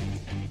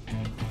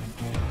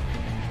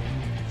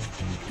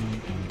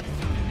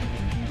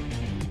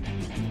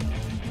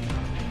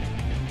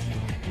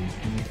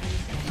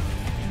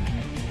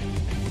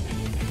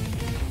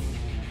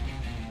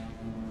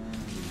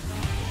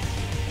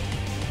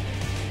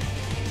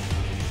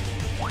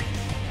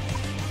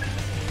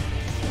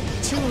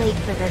 Too late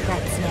for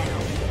regrets now.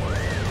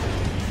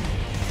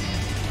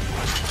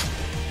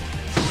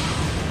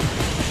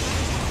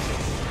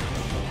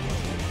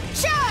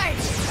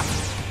 Charge!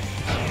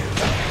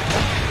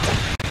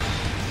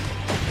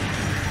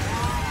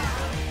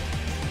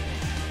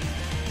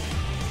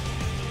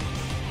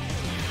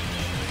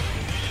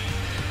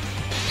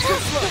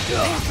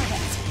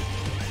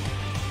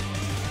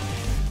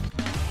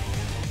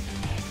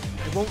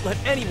 I won't let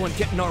anyone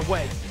get in our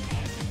way.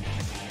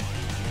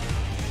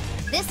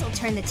 This'll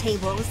turn the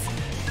tables.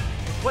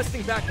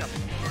 Requesting backup.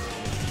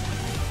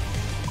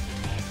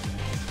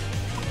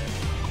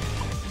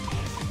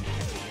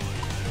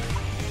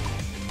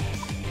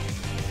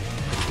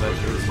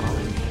 Pleasure is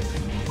mine.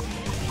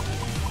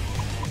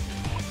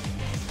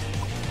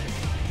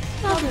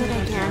 I'll do what I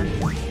can.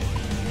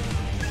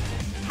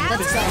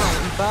 Let's go.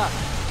 Keep up.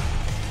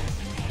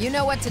 You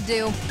know what to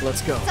do.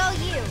 Let's go. It's all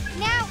you.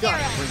 Now, Got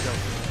Arrow! it, Ringo.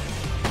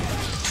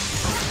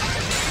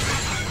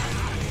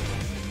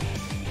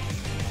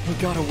 We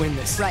gotta win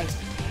this. Right.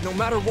 No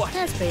matter what.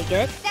 That's pretty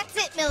good. That's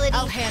it, Melody.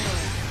 I'll handle it.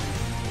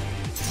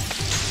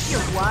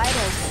 You're wide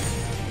open.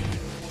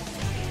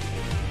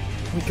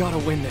 We gotta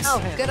win this. Oh,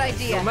 good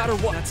idea. No matter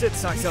what. That's it,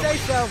 Saizo. Say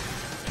so.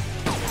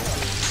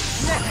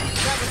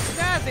 That was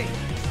snazzy.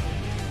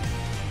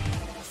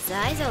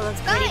 Saizo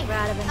looks pretty Fine.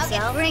 proud of I'll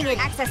himself. get Bring it.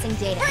 Accessing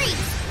data.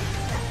 Freeze!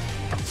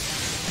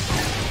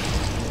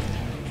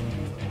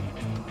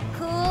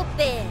 Cool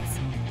biz.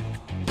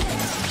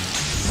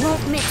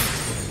 Won't miss.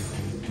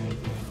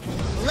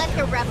 Let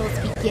the rebels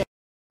begin.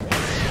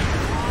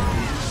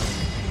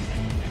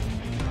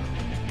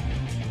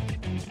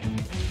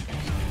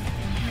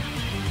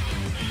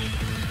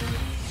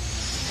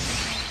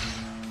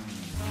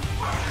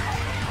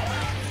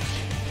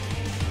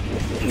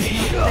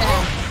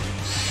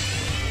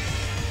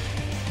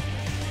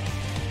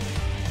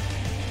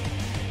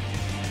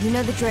 You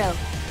know the drill.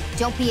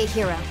 Don't be a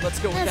hero. Let's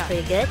go with That's that.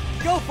 pretty good.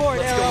 Go for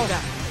it, Let's go Arrow! with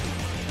that.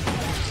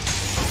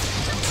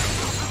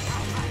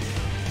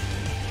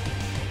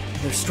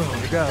 They're strong.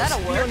 Here goes. That'll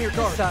work. Be on your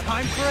guard.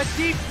 Time for a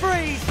deep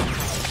freeze!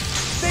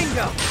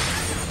 Bingo!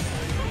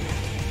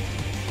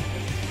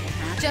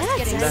 Just That's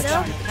getting nice.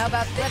 started. How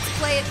about this? Let's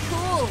play it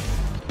cool.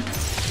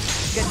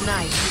 Good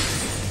night.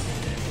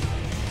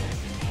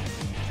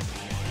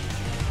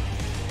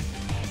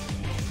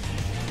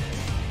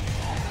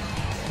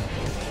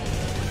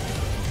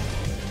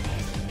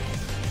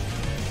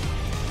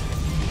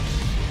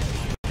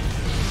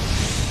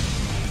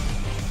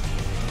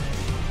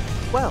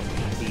 Well,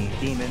 the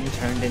demon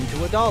turned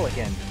into a doll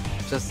again,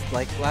 just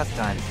like last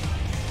time.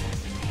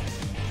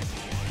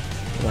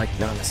 Like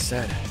Nana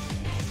said,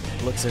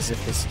 it looks as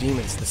if this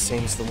demon's the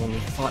same as the one we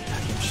fought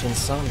back in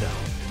Shinsondo.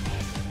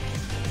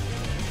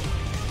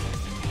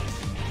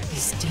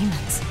 These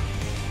demons.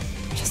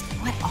 Just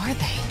what are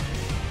they?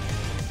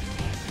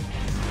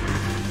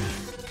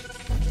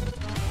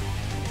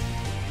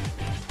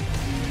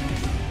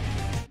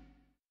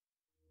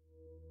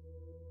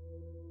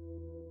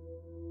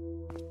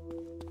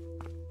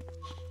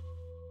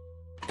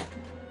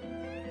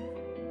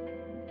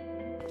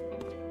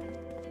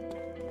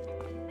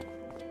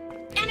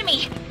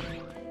 Enemy!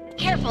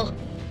 Careful.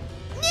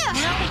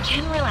 Now we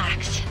can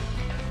relax.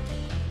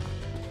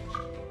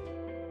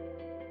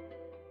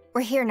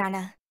 We're here,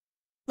 Nana.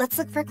 Let's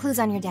look for clues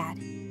on your dad.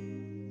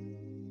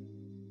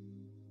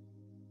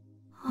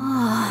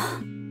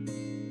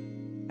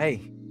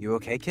 Hey, you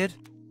okay, kid?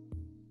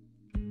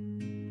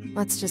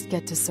 Let's just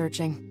get to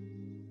searching.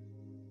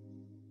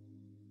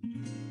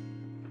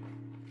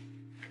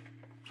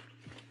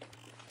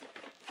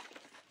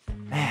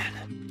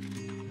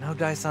 Man, no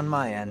dice on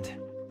my end.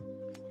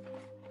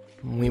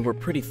 We were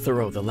pretty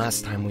thorough the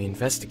last time we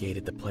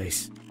investigated the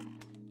place.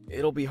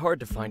 It'll be hard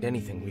to find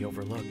anything we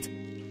overlooked.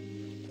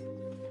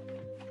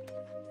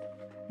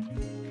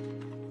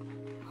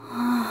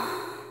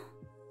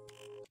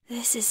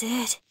 This is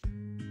it.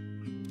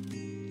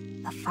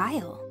 A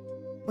file.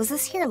 Was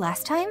this here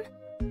last time?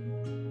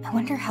 I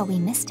wonder how we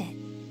missed it.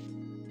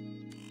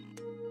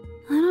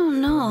 I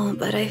don't know,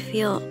 but I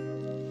feel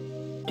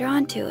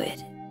drawn to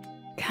it.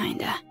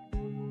 Kinda.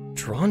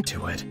 Drawn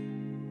to it?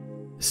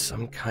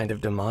 Some kind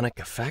of demonic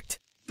effect?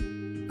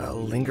 A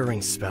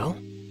lingering spell?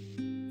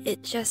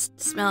 It just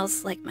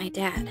smells like my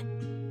dad.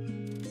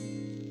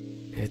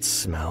 It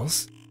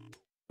smells?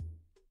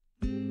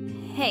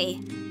 Hey,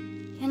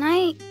 can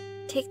I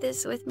take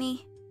this with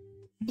me?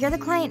 You're the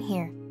client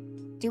here.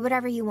 Do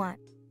whatever you want.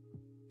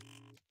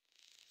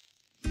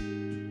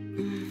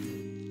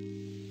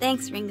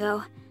 Thanks,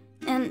 Ringo.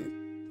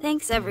 And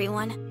thanks,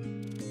 everyone.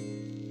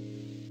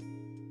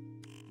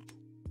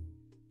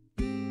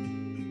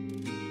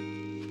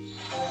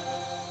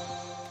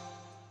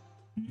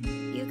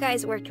 You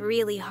guys worked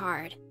really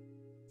hard.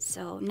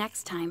 So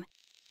next time,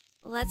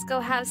 let's go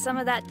have some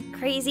of that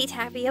crazy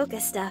tapioca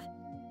stuff.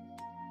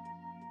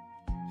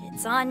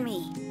 It's on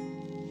me.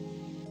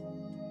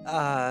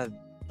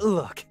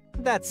 Look,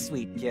 that's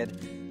sweet,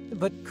 kid.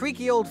 But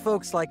creaky old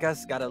folks like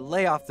us gotta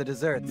lay off the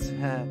desserts,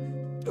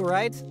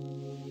 right?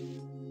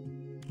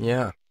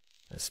 Yeah,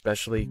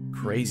 especially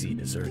crazy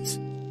desserts.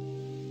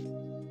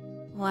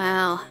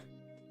 Wow.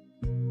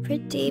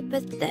 Pretty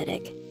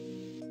pathetic.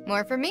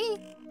 More for me.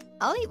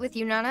 I'll eat with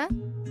you, Nana.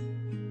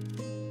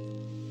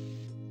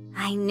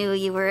 I knew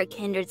you were a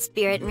kindred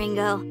spirit,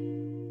 Ringo.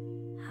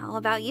 How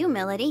about you,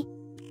 Melody?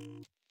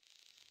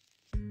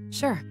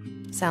 Sure.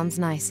 Sounds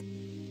nice.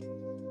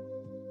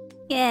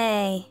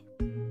 Yay.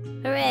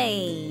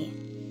 Hooray.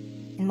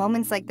 In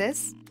moments like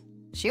this,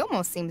 she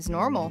almost seems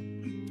normal.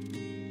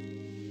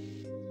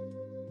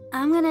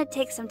 I'm gonna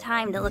take some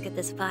time to look at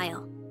this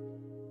file.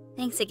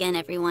 Thanks again,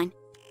 everyone.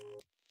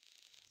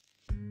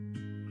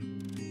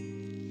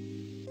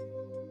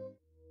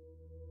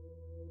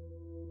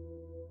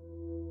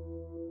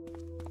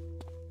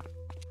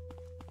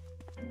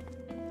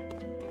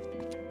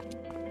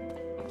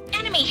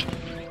 Enemy!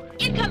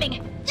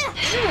 Incoming!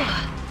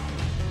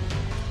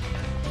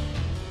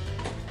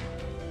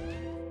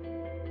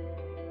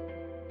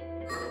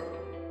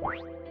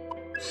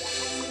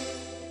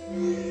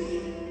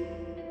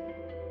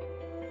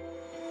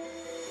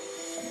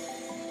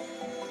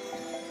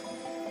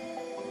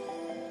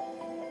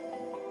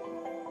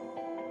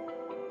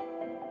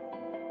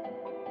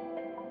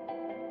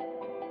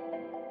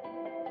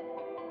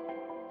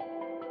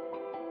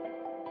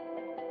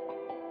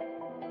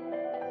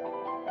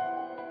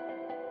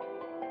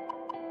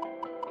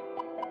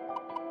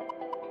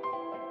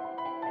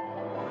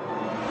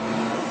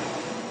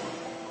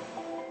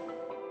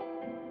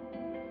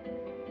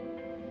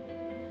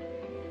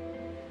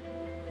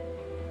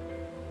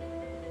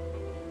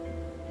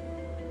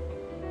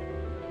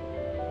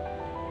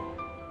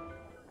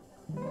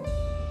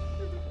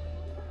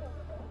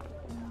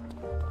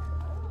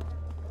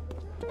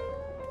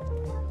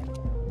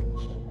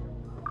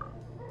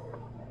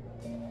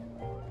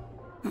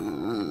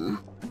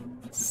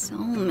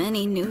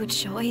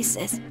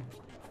 choices.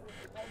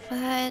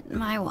 But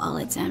my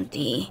wallet's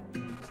empty.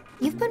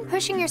 You've been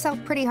pushing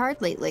yourself pretty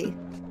hard lately.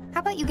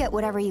 How about you get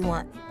whatever you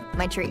want?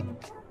 My treat.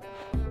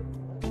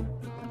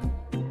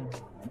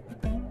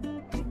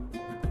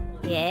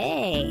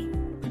 Yay.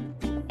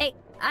 Hey,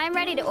 I'm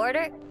ready to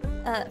order.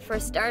 For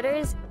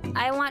starters,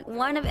 I want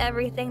one of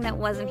everything that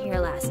wasn't here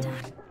last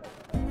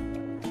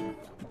time.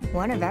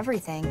 One of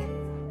everything.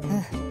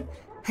 Ugh.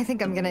 I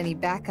think I'm gonna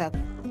need backup.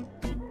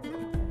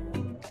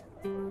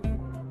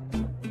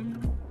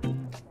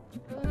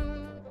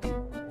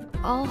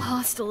 All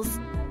hostiles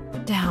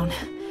down.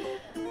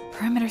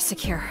 Perimeter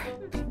secure.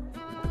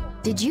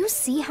 Did you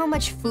see how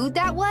much food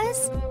that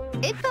was?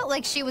 It felt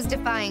like she was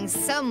defying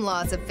some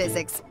laws of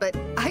physics, but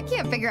I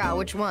can't figure out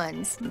which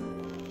ones.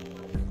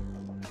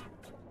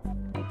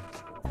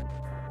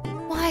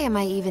 Why am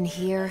I even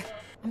here?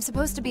 I'm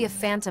supposed to be a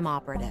phantom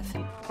operative.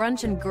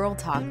 Brunch and girl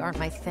talk aren't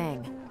my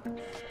thing.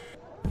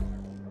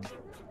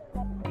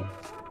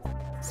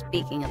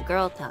 Speaking of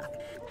girl talk,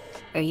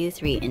 are you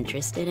three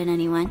interested in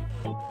anyone?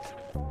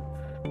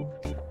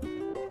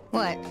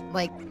 What,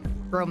 like,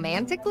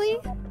 romantically?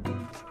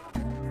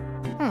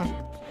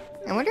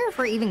 I wonder if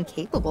we're even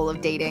capable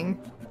of dating.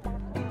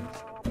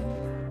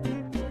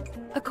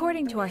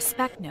 According to our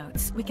spec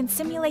notes, we can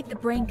simulate the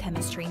brain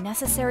chemistry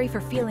necessary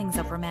for feelings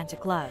of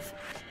romantic love.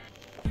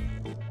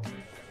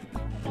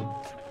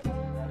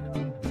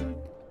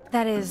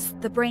 That is,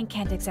 the brain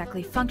can't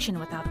exactly function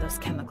without those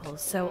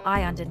chemicals, so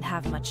Ion didn't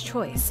have much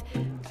choice.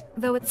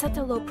 Though it's set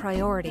to low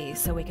priority,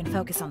 so we can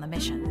focus on the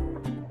mission.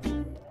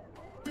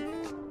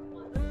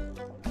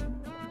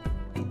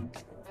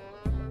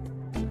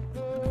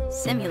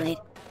 Simulate.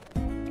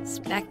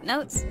 Spec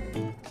notes?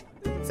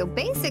 So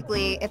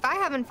basically, if I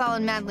haven't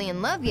fallen madly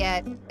in love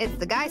yet, it's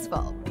the guy's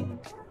fault.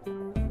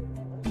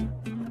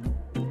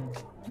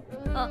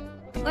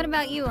 What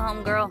about you,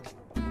 homegirl?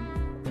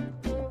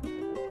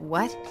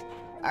 What?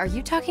 Are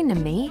you talking to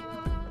me?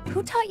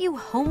 Who taught you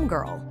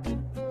homegirl?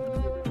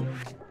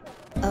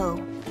 Oh,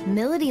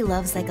 Milady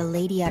loves like a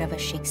lady out of a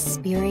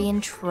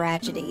Shakespearean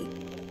tragedy.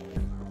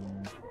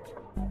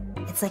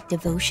 It's like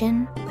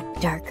devotion,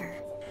 but darker.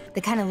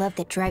 The kind of love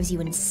that drives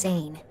you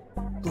insane.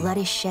 Blood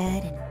is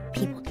shed and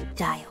people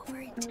die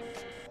over it.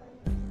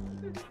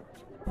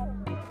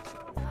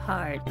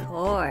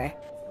 Hardcore.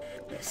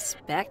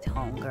 Respect,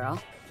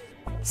 homegirl.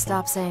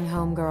 Stop saying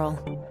homegirl.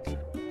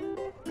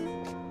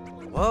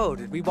 Whoa,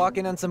 did we walk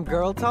in on some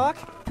girl talk?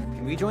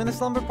 Can we join the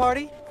slumber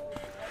party?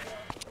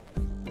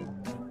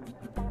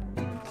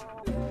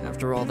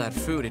 After all that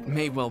food, it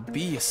may well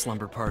be a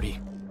slumber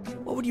party.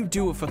 What would you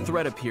do if a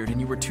threat appeared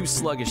and you were too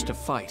sluggish to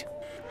fight?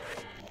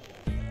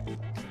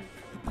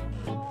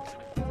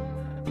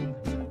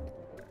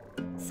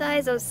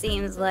 Saizo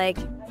seems like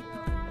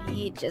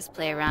he'd just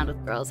play around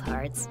with girls'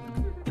 hearts.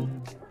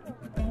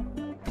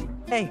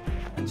 Hey,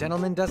 a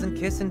gentleman doesn't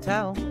kiss and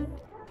tell.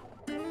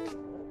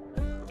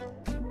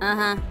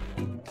 Uh-huh.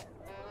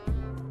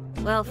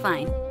 Well,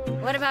 fine.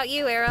 What about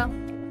you, Arrow?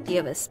 Do you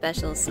have a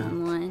special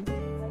someone?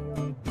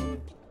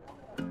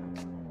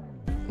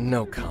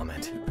 No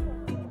comment.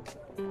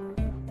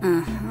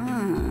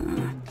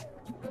 Uh-huh.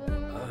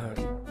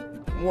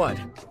 What?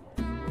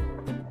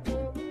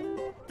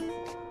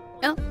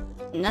 Oh,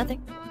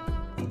 nothing.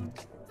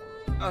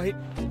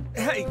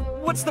 Hey,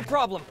 what's the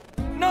problem?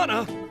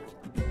 Nana!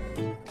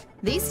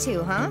 These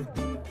two, huh?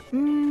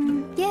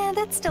 Yeah,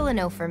 that's still a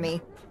no for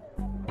me.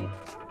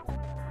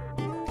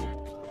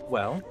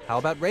 Well, how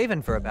about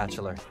Raven for a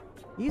bachelor?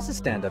 He's a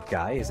stand-up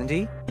guy, isn't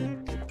he?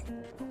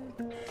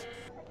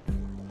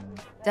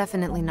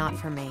 Definitely not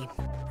for me.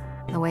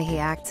 The way he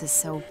acts is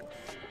so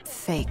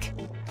fake.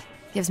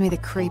 Gives me the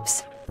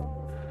creeps.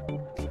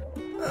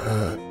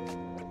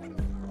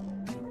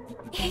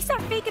 He's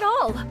not fake at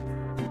all!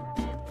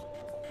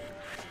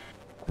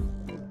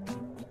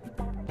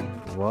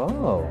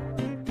 Whoa.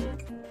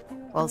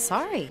 Well,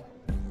 sorry.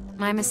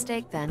 My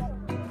mistake then.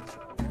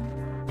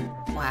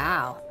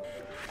 Wow.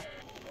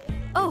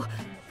 Oh!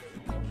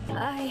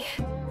 I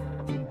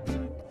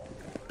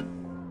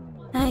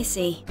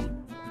see.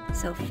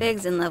 So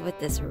Figue's in love with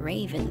this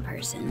Raven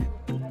person.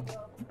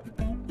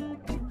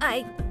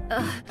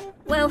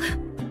 Well...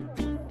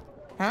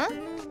 Huh?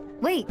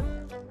 Wait,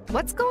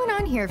 what's going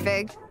on here,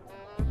 Figue?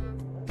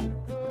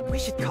 We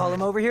should call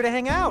him over here to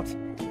hang out.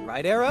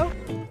 Right, Arrow?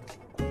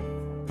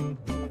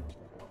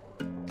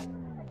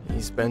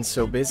 He's been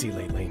so busy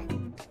lately.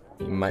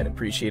 He might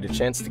appreciate a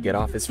chance to get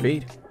off his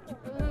feet.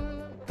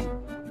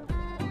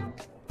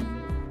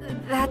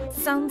 That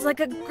sounds like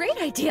a great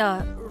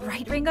idea,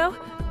 right, Ringo?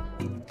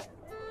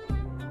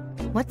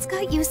 What's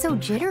got you so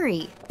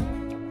jittery?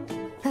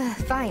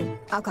 Fine,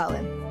 I'll call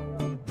him.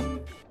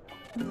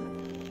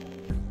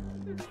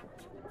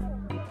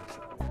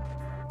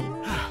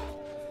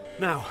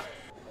 Now,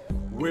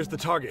 where's the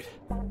target?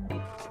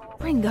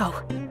 Ringo,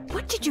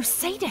 what did you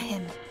say to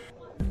him?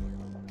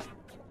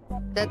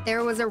 That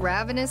there was a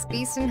ravenous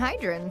beast in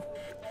Heidrun.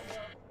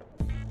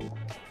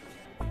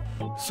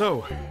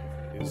 So,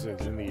 is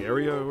it in the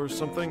area or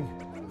something?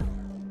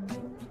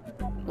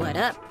 What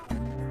up?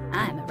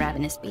 I'm a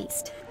ravenous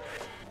beast.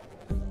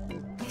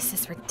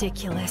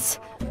 ridiculous.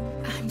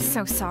 I'm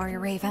so sorry,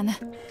 Raven.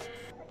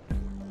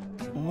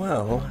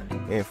 Well,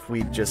 if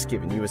we'd just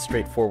given you a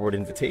straightforward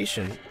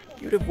invitation,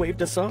 you'd have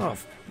waved us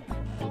off.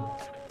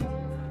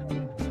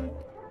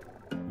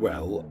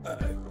 Well,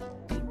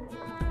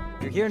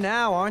 You're here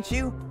now, aren't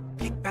you?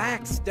 Kick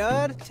back,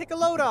 stud. Take a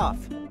load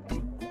off.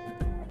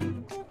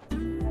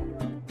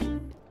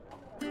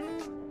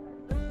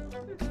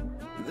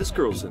 This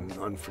girl's an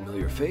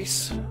unfamiliar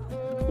face.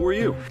 Who are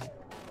you?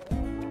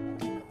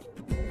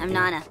 I'm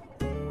Nana.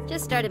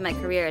 Just started my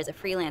career as a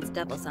freelance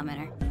double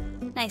summoner.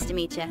 Nice to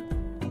meet you.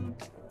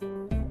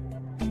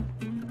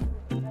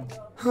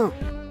 Huh.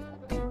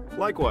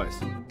 Likewise.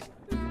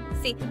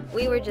 See,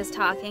 we were just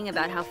talking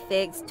about how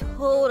Figue's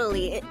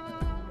totally...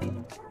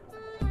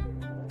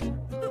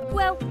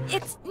 Well,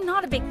 it's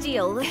not a big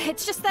deal.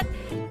 It's just that...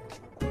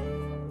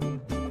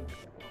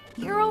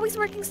 You're always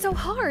working so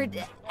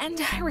hard, and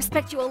I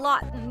respect you a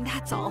lot, and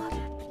that's all.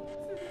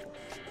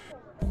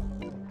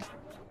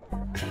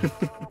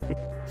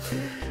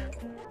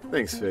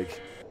 Thanks, Figue.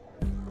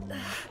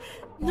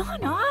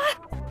 Nana!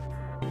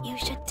 You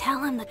should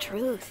tell him the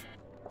truth.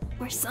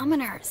 We're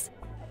summoners.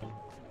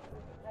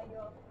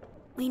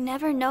 We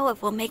never know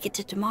if we'll make it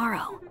to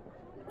tomorrow.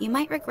 You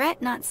might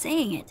regret not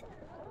saying it.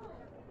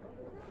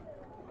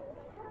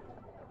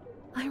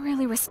 I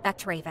really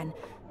respect Raven,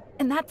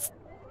 and that's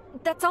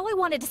all I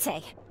wanted to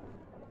say.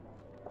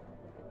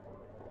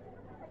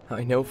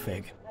 I know,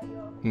 Figue.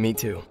 Me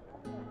too.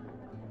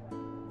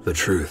 The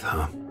truth,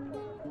 huh?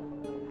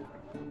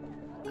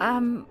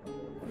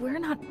 We're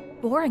not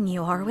boring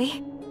you, are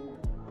we?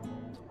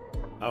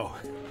 Oh.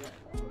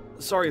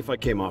 Sorry if I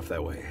came off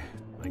that way.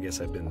 I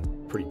guess I've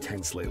been pretty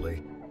tense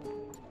lately.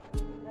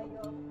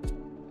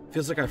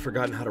 Feels like I've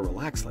forgotten how to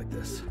relax like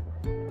this.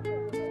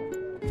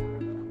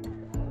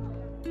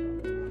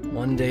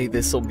 One day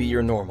this'll be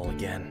your normal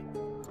again.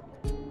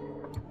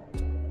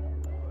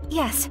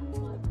 Yes.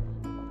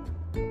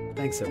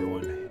 Thanks,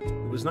 everyone.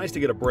 It was nice to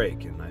get a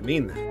break, and I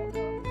mean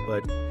that.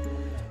 But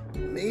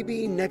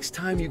maybe next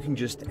time you can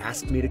just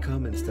ask me to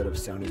come instead of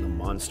sounding the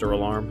monster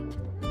alarm.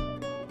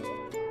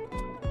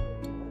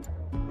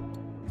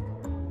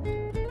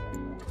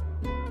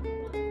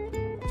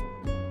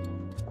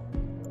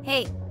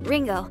 Hey,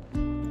 Ringo.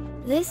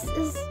 This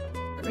is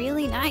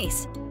really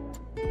nice.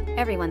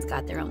 Everyone's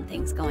got their own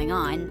things going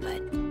on,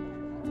 but...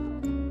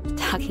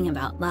 talking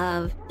about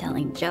love,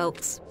 telling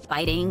jokes,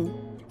 fighting,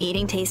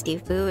 eating tasty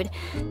food...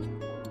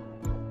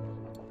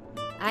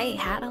 I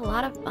had a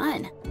lot of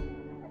fun.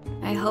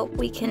 I hope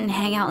we can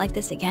hang out like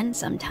this again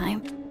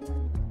sometime.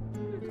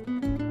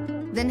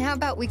 Then how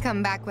about we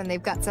come back when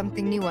they've got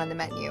something new on the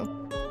menu?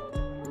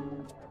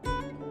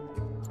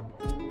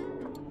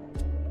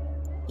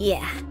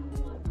 Yeah.